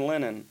fine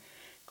linen,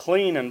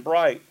 clean and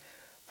bright,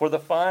 for the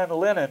fine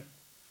linen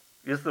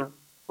is the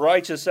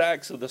righteous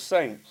acts of the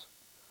saints.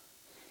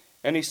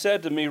 And he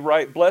said to me,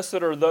 Right, blessed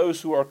are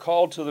those who are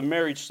called to the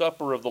marriage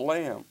supper of the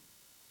Lamb.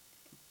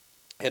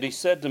 And he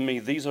said to me,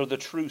 These are the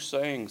true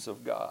sayings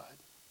of God.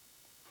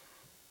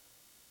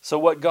 So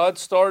what God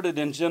started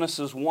in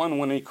Genesis 1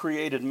 when he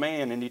created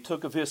man, and he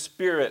took of his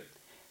spirit,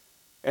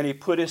 and he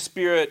put his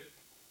spirit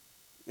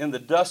in the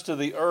dust of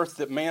the earth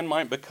that man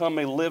might become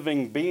a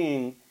living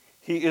being,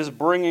 he is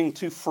bringing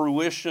to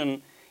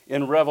fruition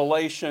in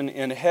Revelation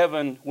in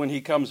heaven when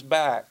he comes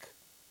back,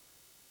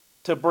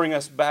 to bring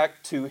us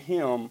back to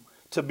him,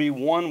 to be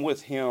one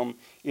with him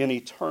in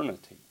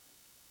eternity.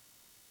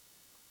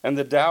 And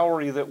the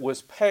dowry that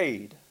was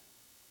paid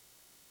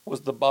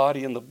was the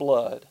body and the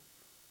blood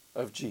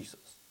of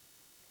Jesus.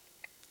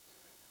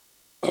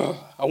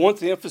 I want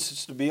the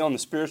emphasis to be on the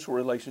spiritual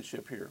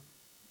relationship here.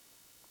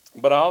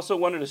 But I also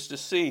wanted us to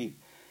see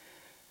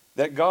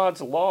that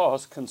God's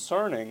laws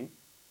concerning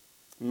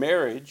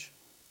marriage,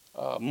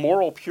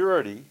 moral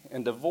purity,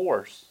 and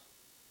divorce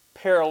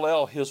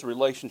parallel his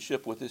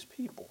relationship with his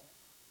people.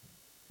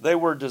 They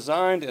were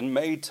designed and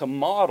made to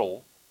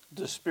model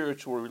the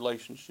spiritual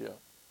relationship,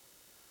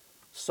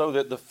 so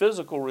that the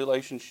physical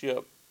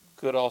relationship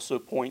could also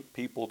point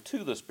people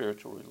to the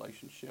spiritual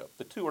relationship.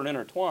 The two are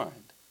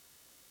intertwined.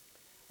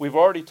 We've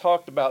already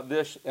talked about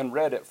this and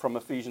read it from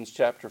Ephesians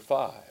chapter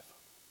 5.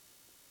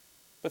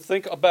 But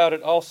think about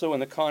it also in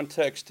the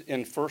context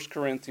in 1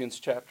 Corinthians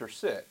chapter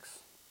 6.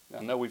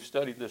 I know we've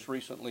studied this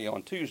recently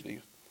on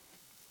Tuesday.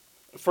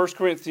 1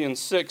 Corinthians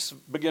 6,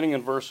 beginning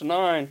in verse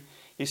 9,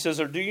 he says,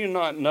 Or do you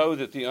not know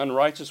that the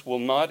unrighteous will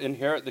not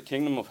inherit the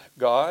kingdom of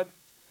God?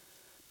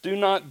 Do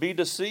not be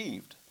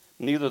deceived.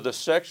 Neither the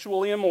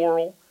sexually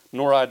immoral,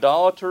 nor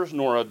idolaters,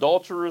 nor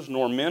adulterers,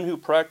 nor men who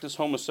practice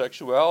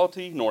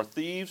homosexuality, nor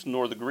thieves,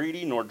 nor the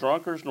greedy, nor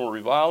drunkards, nor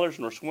revilers,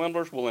 nor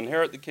swindlers will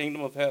inherit the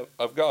kingdom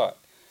of God.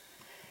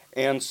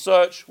 And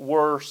such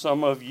were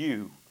some of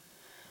you.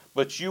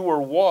 But you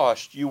were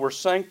washed, you were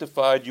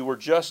sanctified, you were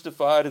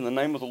justified in the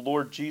name of the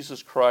Lord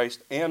Jesus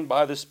Christ and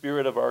by the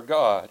Spirit of our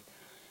God.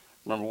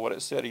 Remember what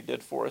it said he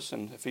did for us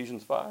in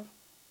Ephesians 5?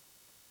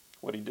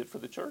 What he did for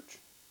the church?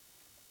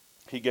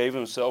 He gave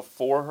himself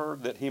for her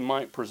that he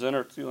might present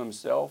her to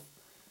himself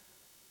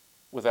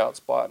without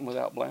spot and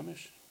without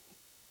blemish,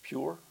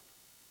 pure.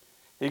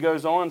 He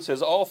goes on and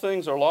says, All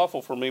things are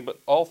lawful for me, but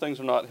all things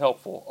are not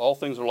helpful. All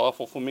things are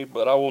lawful for me,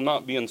 but I will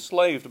not be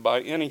enslaved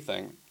by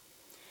anything.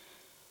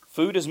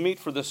 Food is meat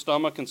for the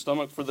stomach and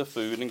stomach for the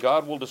food, and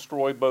God will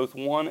destroy both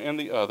one and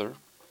the other.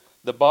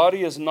 The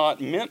body is not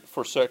meant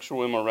for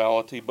sexual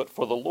immorality, but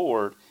for the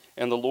Lord,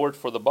 and the Lord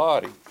for the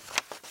body.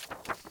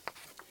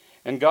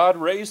 And God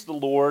raised the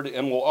Lord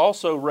and will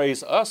also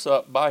raise us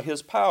up by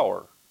his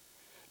power.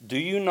 Do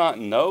you not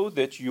know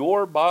that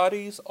your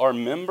bodies are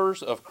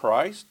members of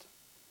Christ?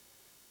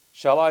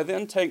 Shall I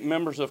then take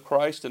members of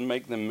Christ and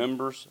make them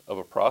members of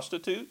a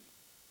prostitute?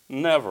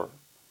 Never.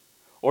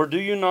 Or do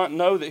you not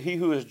know that he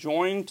who is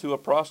joined to a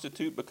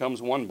prostitute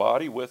becomes one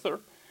body with her?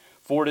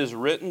 For it is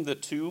written, the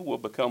two will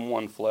become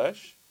one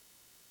flesh.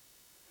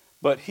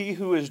 But he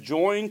who is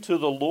joined to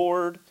the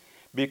Lord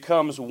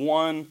becomes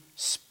one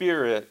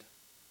spirit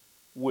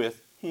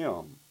with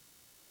him.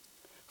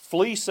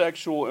 Flee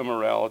sexual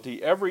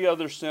immorality. Every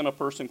other sin a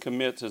person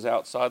commits is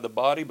outside the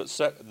body, but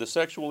the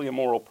sexually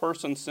immoral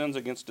person sins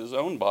against his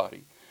own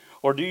body.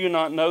 Or do you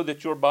not know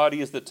that your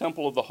body is the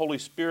temple of the Holy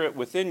Spirit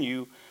within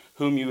you,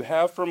 whom you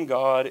have from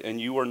God,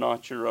 and you are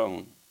not your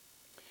own?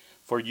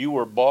 For you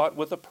were bought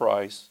with a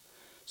price,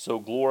 so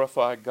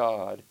glorify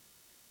God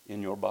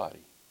in your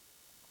body.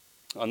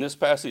 On this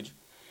passage,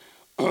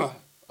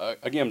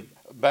 again,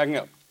 backing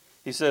up,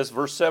 he says,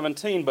 verse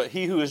 17, but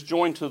he who is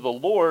joined to the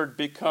Lord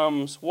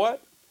becomes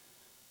what?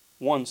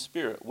 One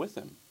spirit with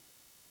him.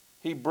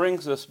 He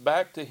brings us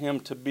back to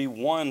him to be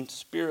one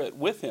spirit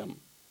with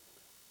him.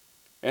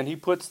 And he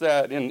puts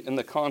that in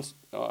the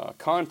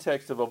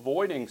context of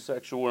avoiding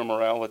sexual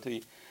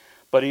immorality.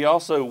 But he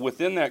also,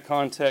 within that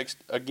context,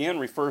 again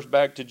refers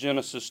back to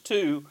Genesis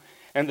 2,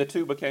 and the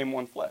two became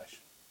one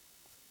flesh.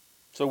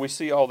 So we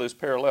see all those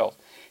parallels.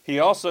 He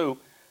also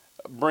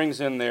brings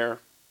in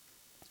there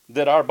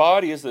that our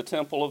body is the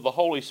temple of the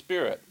Holy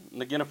Spirit.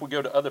 And again, if we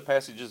go to other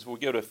passages, we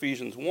go to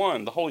Ephesians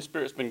 1, the Holy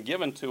Spirit's been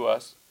given to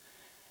us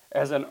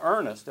as an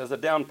earnest, as a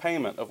down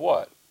payment of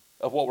what?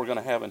 Of what we're going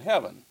to have in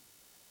heaven.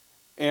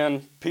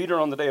 And Peter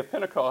on the day of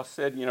Pentecost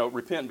said,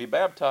 repent and be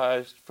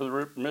baptized for the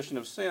remission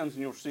of sins,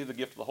 and you'll receive the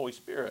gift of the Holy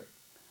Spirit.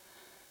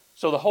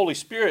 So the Holy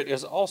Spirit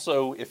is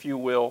also, if you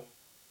will,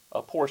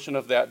 a portion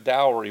of that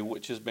dowry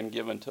which has been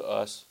given to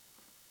us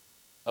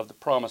of the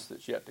promise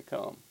that's yet to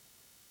come.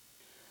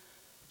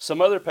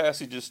 Some other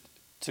passages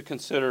to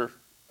consider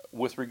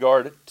with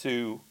regard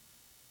to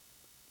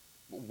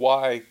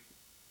why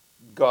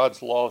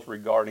God's laws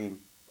regarding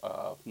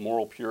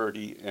moral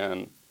purity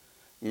and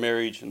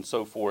marriage and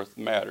so forth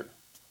matter.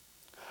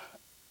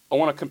 I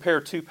want to compare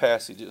two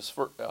passages.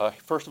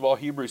 First of all,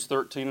 Hebrews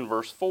 13 and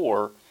verse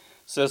 4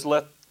 says,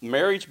 let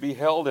marriage be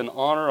held in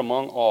honor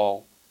among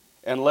all,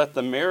 and let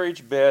the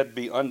marriage bed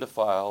be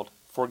undefiled,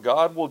 for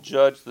God will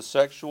judge the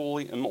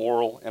sexually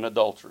immoral and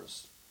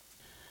adulterous.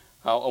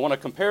 Now, I want to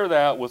compare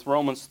that with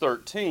Romans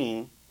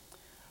 13.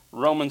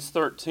 Romans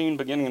 13,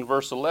 beginning in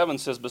verse 11,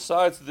 says,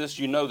 besides this,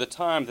 you know the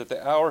time that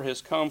the hour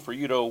has come for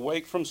you to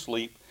awake from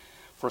sleep,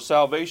 for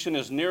salvation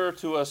is nearer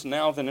to us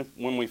now than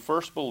when we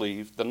first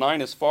believed. The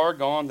night is far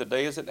gone, the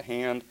day is at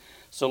hand.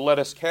 So let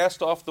us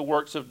cast off the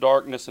works of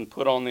darkness and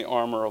put on the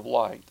armor of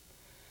light.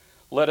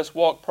 Let us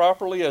walk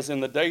properly as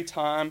in the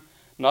daytime,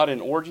 not in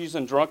orgies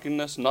and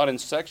drunkenness, not in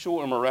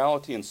sexual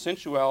immorality and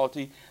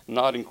sensuality,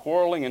 not in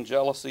quarreling and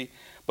jealousy,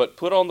 but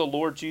put on the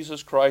Lord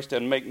Jesus Christ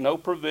and make no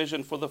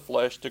provision for the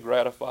flesh to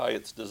gratify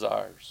its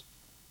desires.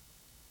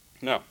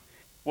 Now,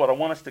 what I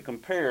want us to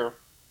compare,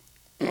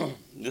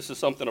 this is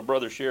something a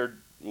brother shared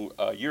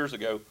years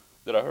ago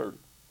that I heard.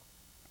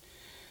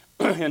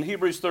 In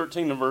Hebrews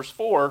 13 and verse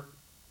 4,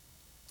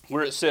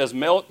 where it says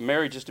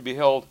marriage is to be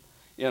held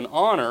in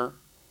honor,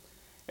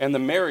 and the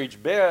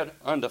marriage bed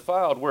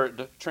undefiled, where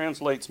it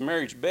translates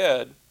marriage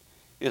bed,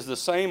 is the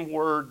same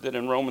word that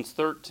in Romans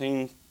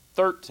 13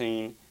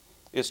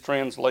 is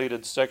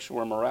translated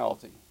sexual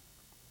immorality.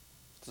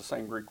 It's the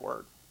same Greek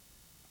word.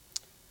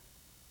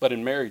 But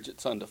in marriage,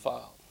 it's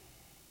undefiled.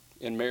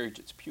 In marriage,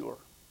 it's pure.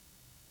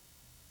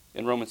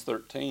 In Romans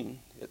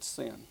 13, it's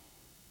sin.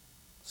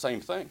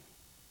 Same thing.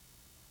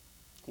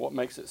 What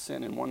makes it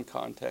sin in one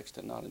context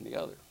and not in the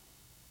other?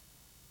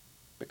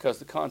 Because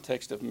the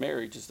context of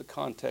marriage is the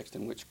context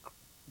in which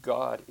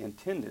God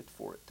intended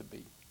for it to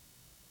be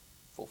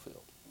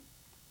fulfilled.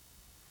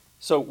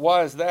 So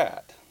why is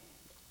that?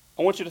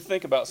 I want you to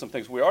think about some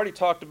things. We already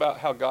talked about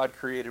how God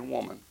created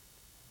woman.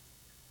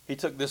 He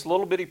took this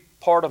little bitty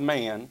part of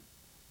man,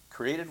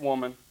 created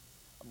woman,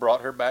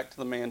 brought her back to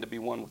the man to be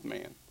one with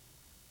man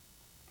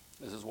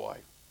as his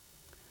wife.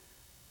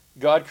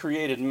 God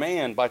created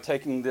man by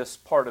taking this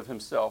part of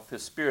himself,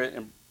 his spirit,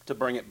 and to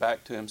bring it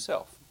back to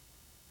himself.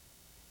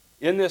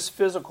 In this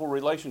physical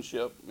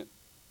relationship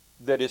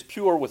that is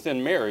pure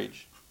within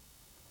marriage,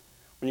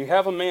 when you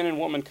have a man and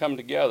woman come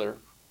together,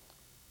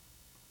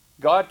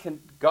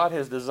 God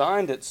has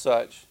designed it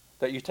such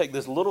that you take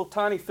this little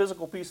tiny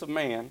physical piece of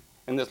man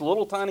and this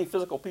little tiny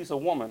physical piece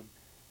of woman,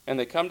 and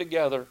they come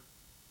together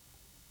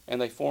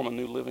and they form a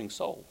new living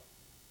soul.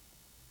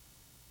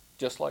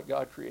 Just like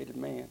God created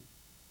man.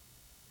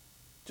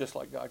 Just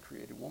like God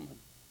created woman.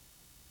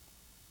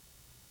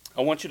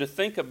 I want you to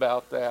think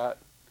about that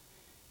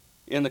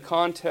in the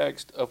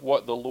context of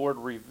what the Lord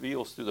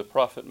reveals through the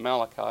prophet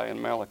Malachi in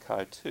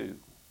Malachi 2.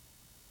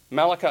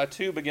 Malachi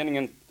 2, beginning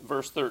in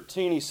verse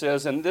 13, he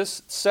says, and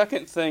this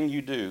second thing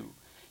you do,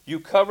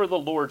 you cover the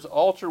Lord's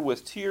altar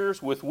with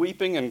tears, with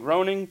weeping and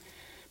groaning,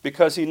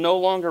 because he no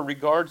longer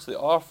regards the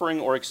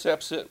offering or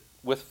accepts it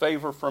with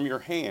favor from your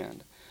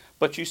hand.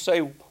 But you say,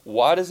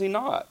 why does he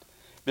not?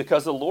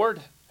 Because the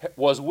Lord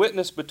was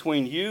witness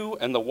between you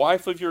and the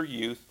wife of your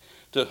youth,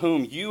 to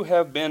whom you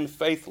have been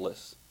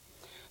faithless.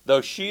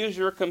 Though she is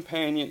your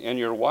companion and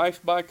your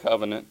wife by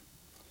covenant,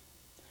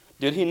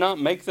 did he not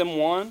make them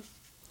one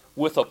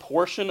with a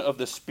portion of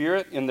the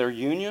Spirit in their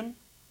union?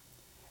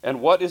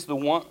 And what is the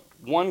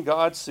one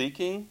God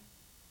seeking?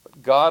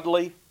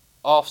 Godly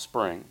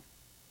offspring.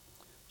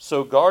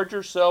 So guard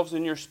yourselves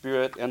in your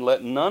spirit, and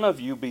let none of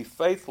you be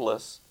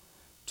faithless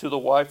to the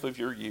wife of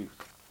your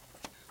youth.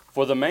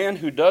 For the man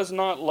who does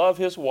not love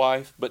his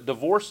wife, but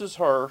divorces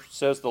her,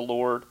 says the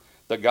Lord,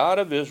 the God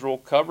of Israel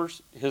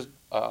covers his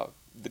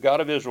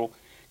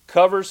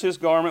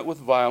garment with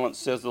violence,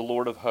 says the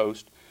Lord of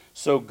hosts.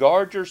 So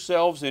guard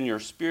yourselves in your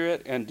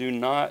spirit and do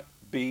not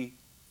be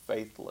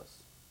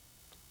faithless.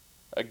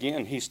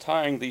 Again, he's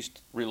tying these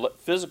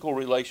physical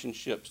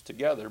relationships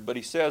together, but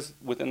he says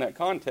within that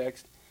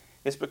context,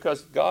 it's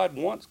because God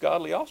wants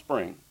godly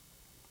offspring.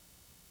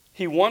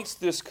 He wants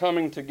this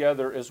coming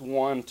together as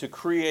one to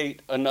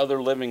create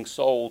another living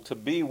soul, to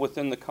be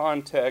within the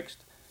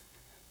context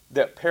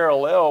that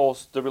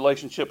parallels the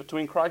relationship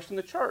between Christ and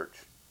the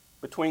church,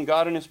 between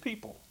God and his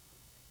people.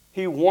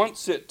 He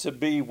wants it to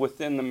be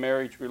within the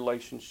marriage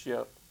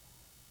relationship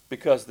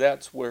because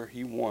that's where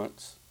he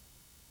wants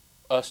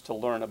us to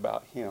learn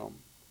about him,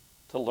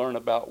 to learn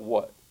about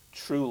what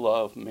true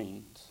love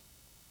means.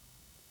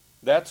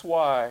 That's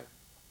why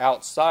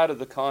outside of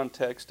the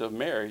context of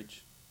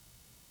marriage,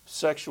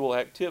 sexual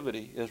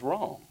activity is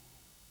wrong.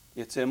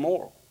 It's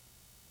immoral.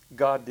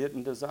 God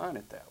didn't design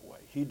it that way.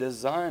 He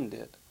designed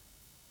it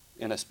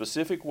in a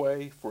specific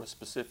way for a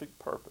specific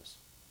purpose,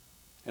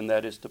 and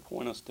that is to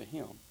point us to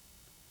him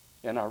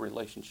and our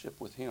relationship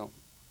with him.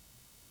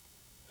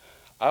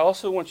 I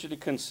also want you to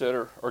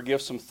consider or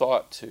give some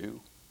thought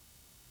to,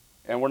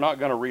 and we're not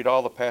going to read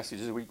all the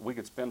passages. We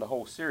could spend a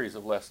whole series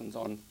of lessons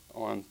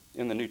on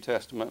in the New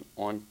Testament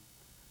on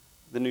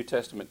the New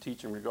Testament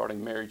teaching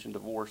regarding marriage and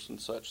divorce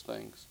and such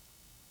things.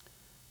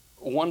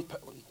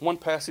 One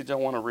passage I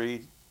want to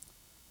read,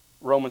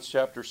 Romans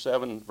chapter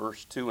 7,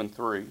 verse 2 and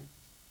 3.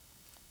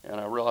 And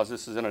I realize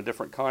this is in a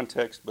different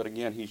context, but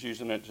again, he's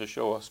using it to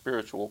show a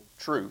spiritual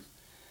truth.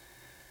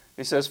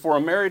 He says, "For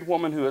a married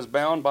woman who is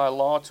bound by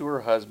law to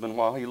her husband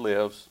while he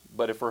lives,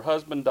 but if her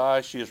husband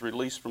dies, she is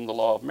released from the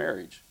law of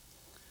marriage.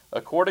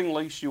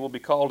 Accordingly, she will be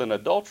called an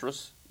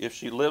adulteress if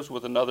she lives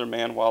with another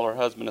man while her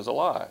husband is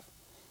alive.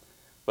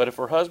 But if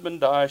her husband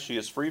dies, she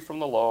is free from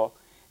the law,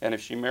 and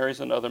if she marries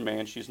another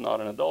man, she's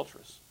not an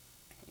adulteress."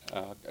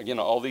 Again,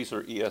 all these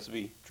are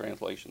ESV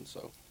translations.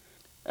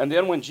 And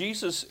then when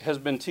Jesus has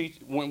been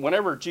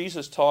whenever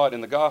Jesus taught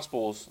in the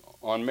Gospels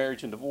on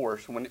marriage and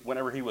divorce,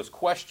 whenever he was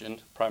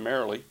questioned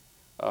primarily,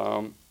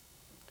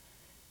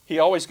 he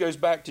always goes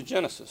back to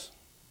Genesis.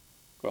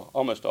 Well,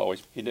 almost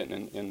always. He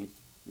didn't in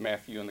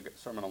Matthew and the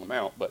Sermon on the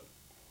Mount, but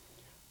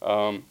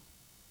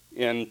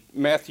in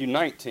Matthew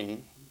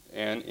 19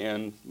 and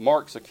in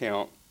Mark's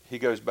account, he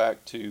goes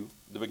back to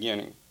the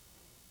beginning.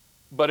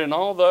 But in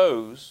all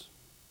those,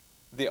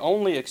 the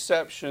only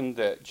exception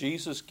that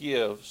Jesus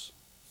gives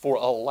for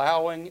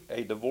allowing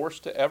a divorce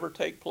to ever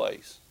take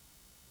place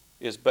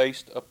is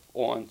based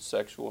upon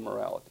sexual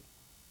immorality.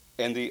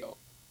 And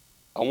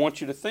I want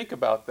you to think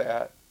about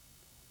that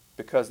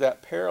because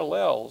that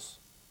parallels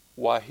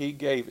why he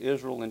gave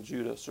Israel and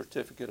Judah a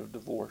certificate of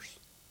divorce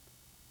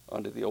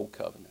under the Old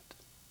Covenant.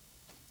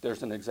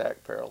 There's an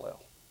exact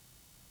parallel.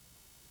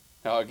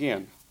 Now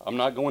again, I'm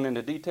not going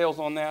into details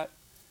on that,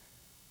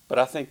 but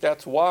I think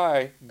that's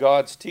why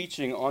God's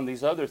teaching on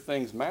these other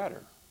things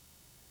matter.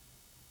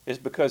 Is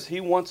because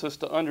he wants us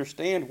to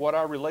understand what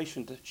our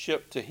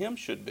relationship to him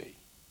should be.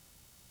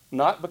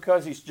 Not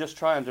because he's just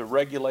trying to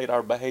regulate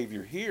our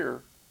behavior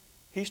here.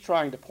 He's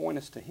trying to point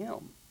us to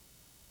him.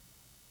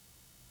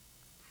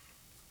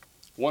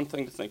 One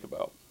thing to think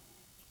about,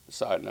 a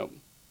side note.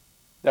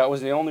 That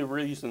was the only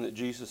reason that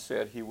Jesus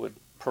said he would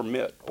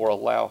permit or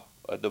allow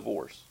a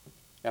divorce.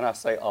 And I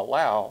say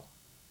allow.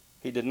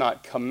 He did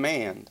not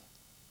command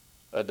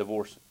a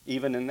divorce,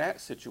 even in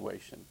that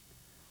situation.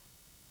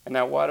 And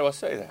now why do I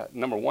say that?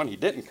 Number one, he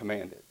didn't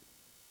command it.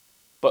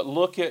 But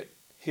look at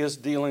his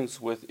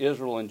dealings with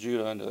Israel and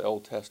Judah under the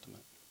Old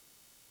Testament.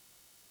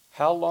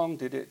 How long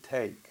did it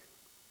take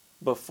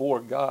before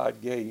God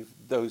gave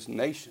those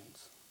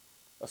nations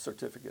a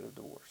certificate of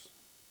divorce?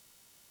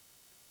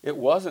 It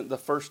wasn't the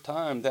first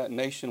time that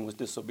nation was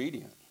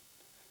disobedient.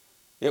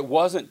 It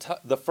wasn't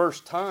the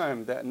first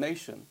time that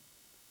nation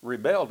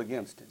rebelled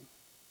against him.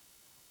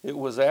 It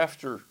was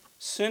after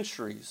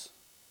centuries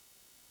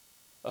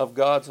of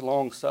God's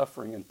long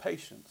suffering and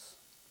patience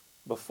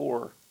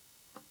before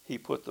he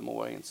put them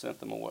away and sent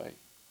them away.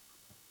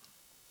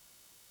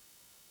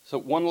 So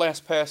one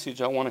last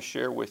passage I want to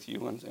share with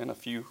you and a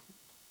few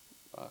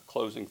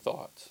closing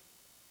thoughts.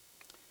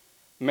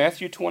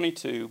 Matthew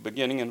 22,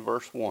 beginning in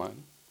verse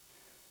 1.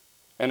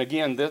 And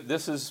again,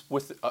 this is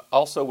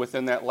also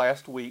within that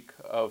last week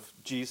of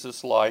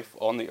Jesus' life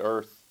on the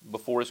earth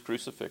before his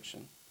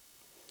crucifixion.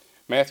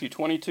 Matthew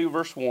 22,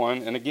 verse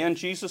 1, "And again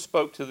Jesus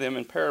spoke to them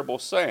in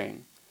parables,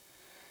 saying,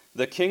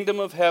 The kingdom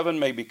of heaven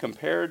may be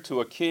compared to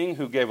a king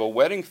who gave a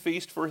wedding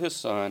feast for his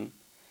son,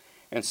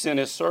 and sent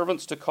his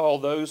servants to call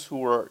those who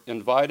were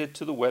invited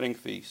to the wedding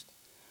feast.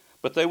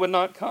 But they would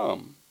not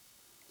come.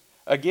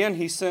 Again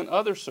he sent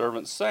other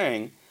servants,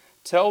 saying,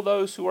 Tell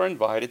those who are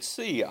invited,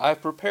 See, I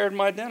have prepared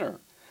my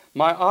dinner.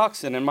 My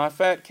oxen and my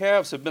fat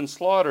calves have been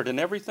slaughtered, and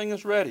everything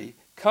is ready.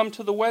 Come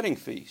to the wedding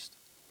feast.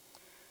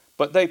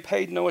 But they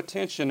paid no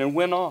attention and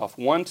went off,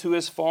 one to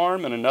his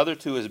farm and another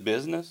to his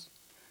business.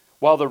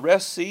 while the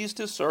rest seized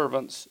his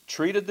servants,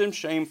 treated them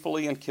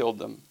shamefully, and killed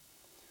them.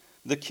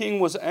 The king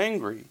was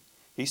angry.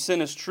 He sent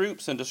his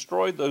troops and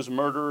destroyed those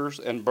murderers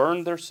and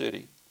burned their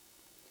city.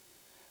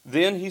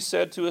 Then he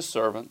said to his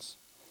servants,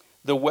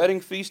 "The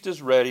wedding feast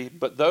is ready,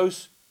 but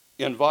those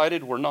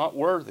invited were not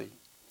worthy.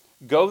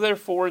 Go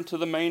therefore into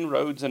the main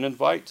roads and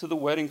invite to the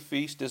wedding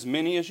feast as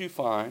many as you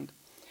find."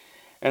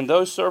 And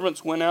those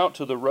servants went out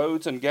to the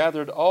roads and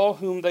gathered all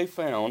whom they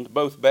found,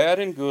 both bad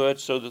and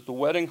good, so that the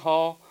wedding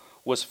hall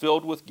was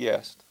filled with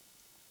guests.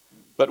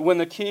 But when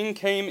the king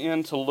came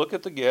in to look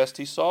at the guests,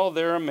 he saw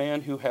there a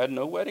man who had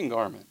no wedding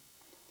garment.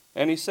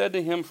 And he said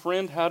to him,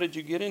 "Friend, how did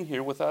you get in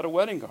here without a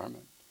wedding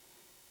garment?"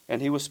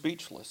 And he was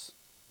speechless.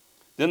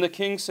 Then the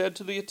king said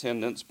to the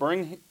attendants,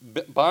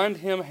 "Bind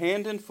him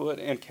hand and foot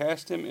and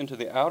cast him into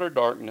the outer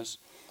darkness.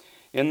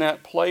 In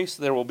that place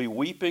there will be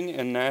weeping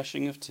and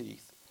gnashing of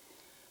teeth.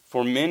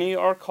 For many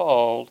are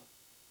called,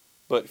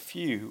 but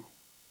few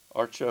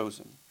are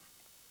chosen."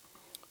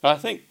 Now, I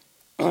think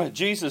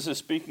Jesus is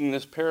speaking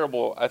this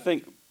parable, I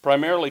think,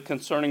 primarily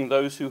concerning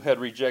those who had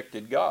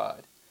rejected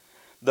God,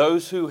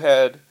 those who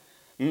had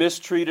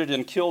mistreated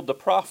and killed the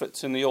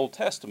prophets in the Old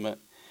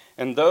Testament,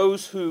 and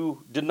those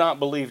who did not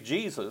believe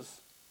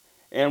Jesus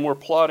and were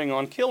plotting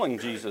on killing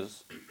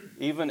Jesus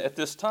even at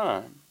this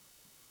time.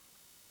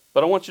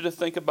 But I want you to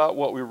think about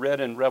what we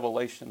read in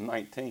Revelation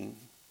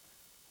 19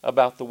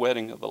 about the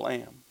wedding of the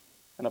Lamb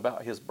and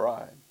about his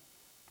bride.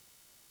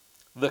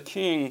 The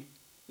king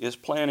is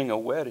planning a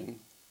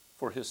wedding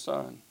for his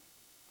son,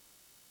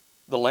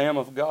 the Lamb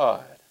of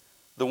God,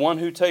 the one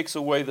who takes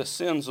away the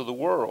sins of the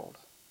world.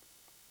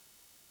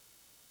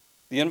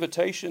 The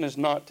invitation is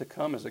not to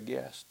come as a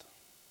guest.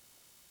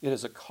 It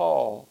is a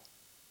call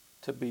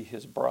to be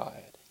his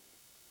bride.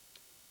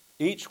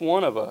 Each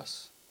one of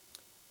us,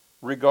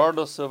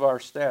 regardless of our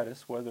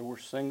status, whether we're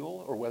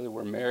single or whether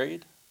we're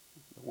married,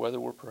 whether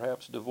we're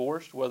perhaps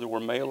divorced, whether we're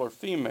male or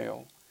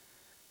female,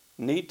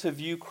 need to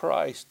view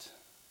Christ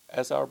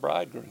as our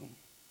bridegroom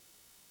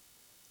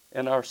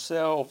and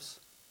ourselves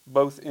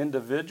both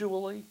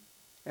individually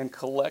and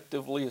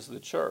collectively as the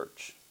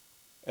church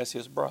as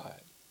his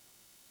bride.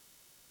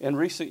 In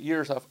recent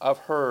years, I've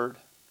heard,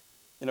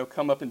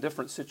 come up in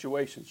different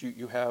situations.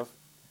 You have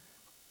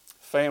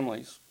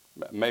families.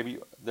 Maybe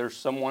there's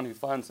someone who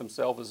finds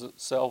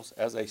themselves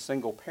as a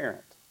single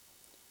parent,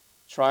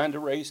 trying to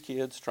raise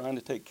kids, trying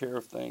to take care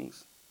of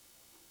things.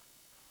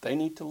 They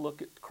need to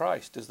look at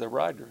Christ as their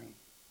bridegroom.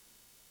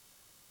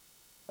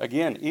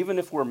 Again, even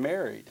if we're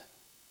married,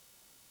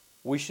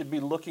 we should be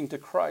looking to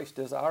Christ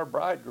as our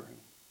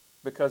bridegroom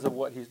because of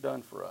what he's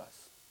done for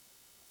us.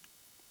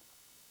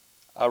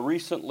 I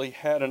recently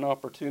had an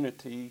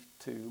opportunity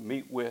to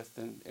meet with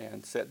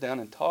and sit down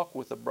and talk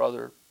with a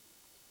brother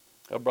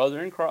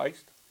in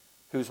Christ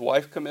whose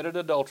wife committed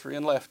adultery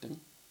and left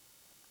him,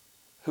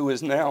 who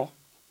is now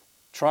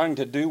trying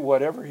to do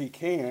whatever he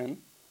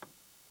can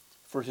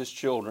for his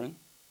children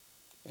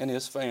and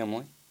his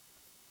family,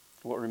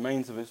 what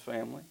remains of his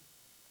family,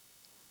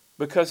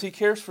 because he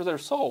cares for their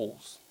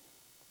souls.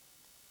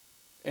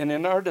 And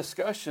in our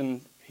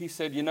discussion, he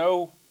said,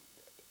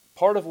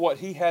 part of what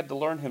he had to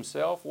learn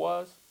himself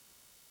was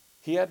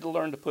he had to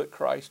learn to put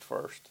Christ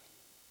first,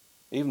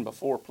 even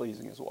before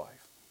pleasing his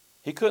wife.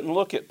 He couldn't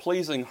look at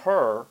pleasing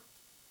her.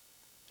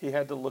 He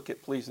had to look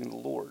at pleasing the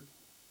Lord.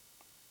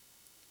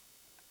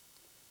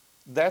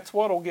 That's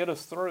what will get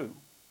us through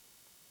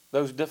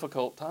those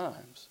difficult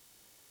times,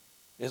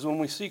 is when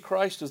we see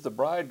Christ as the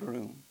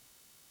bridegroom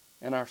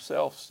and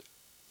ourself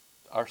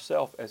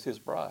as his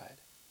bride.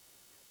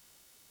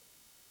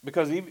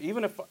 Because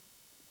even if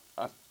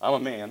I'm a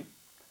man,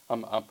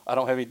 I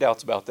don't have any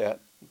doubts about that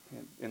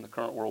in the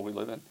current world we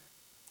live in.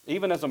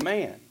 Even as a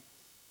man,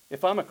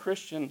 if I'm a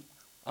Christian,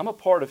 I'm a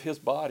part of his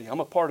body. I'm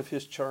a part of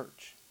his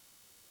church.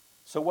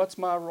 So what's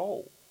my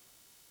role?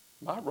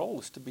 My role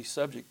is to be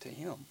subject to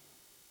him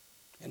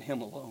and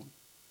him alone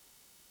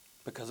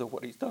because of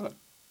what he's done.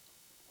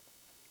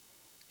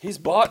 He's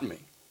bought me.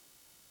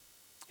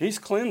 He's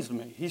cleansed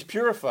me. He's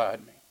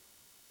purified me.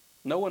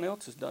 No one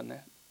else has done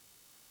that.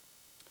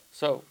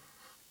 So,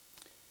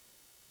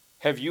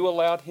 have you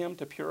allowed him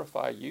to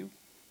purify you?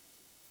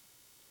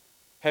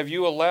 Have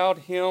you allowed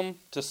him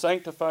to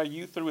sanctify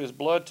you through his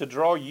blood, to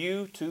draw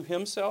you to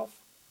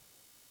himself,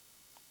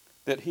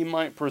 that he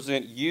might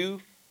present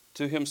you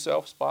to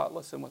himself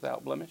spotless and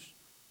without blemish?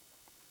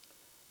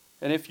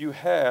 And if you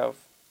have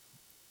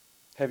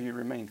you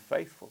remained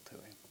faithful to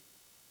him?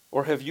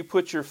 Or have you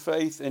put your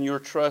faith and your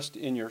trust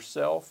in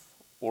yourself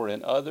or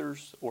in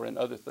others or in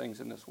other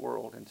things in this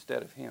world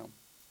instead of him?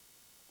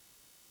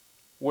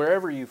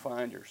 Wherever you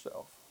find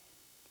yourself,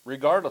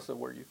 regardless of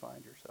where you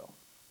find yourself,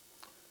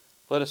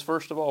 let us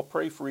first of all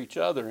pray for each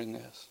other in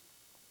this.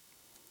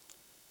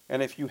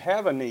 And if you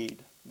have a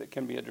need that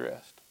can be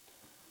addressed,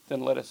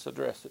 then let us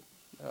address it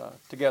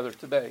together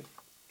today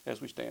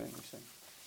as we stand and we sing.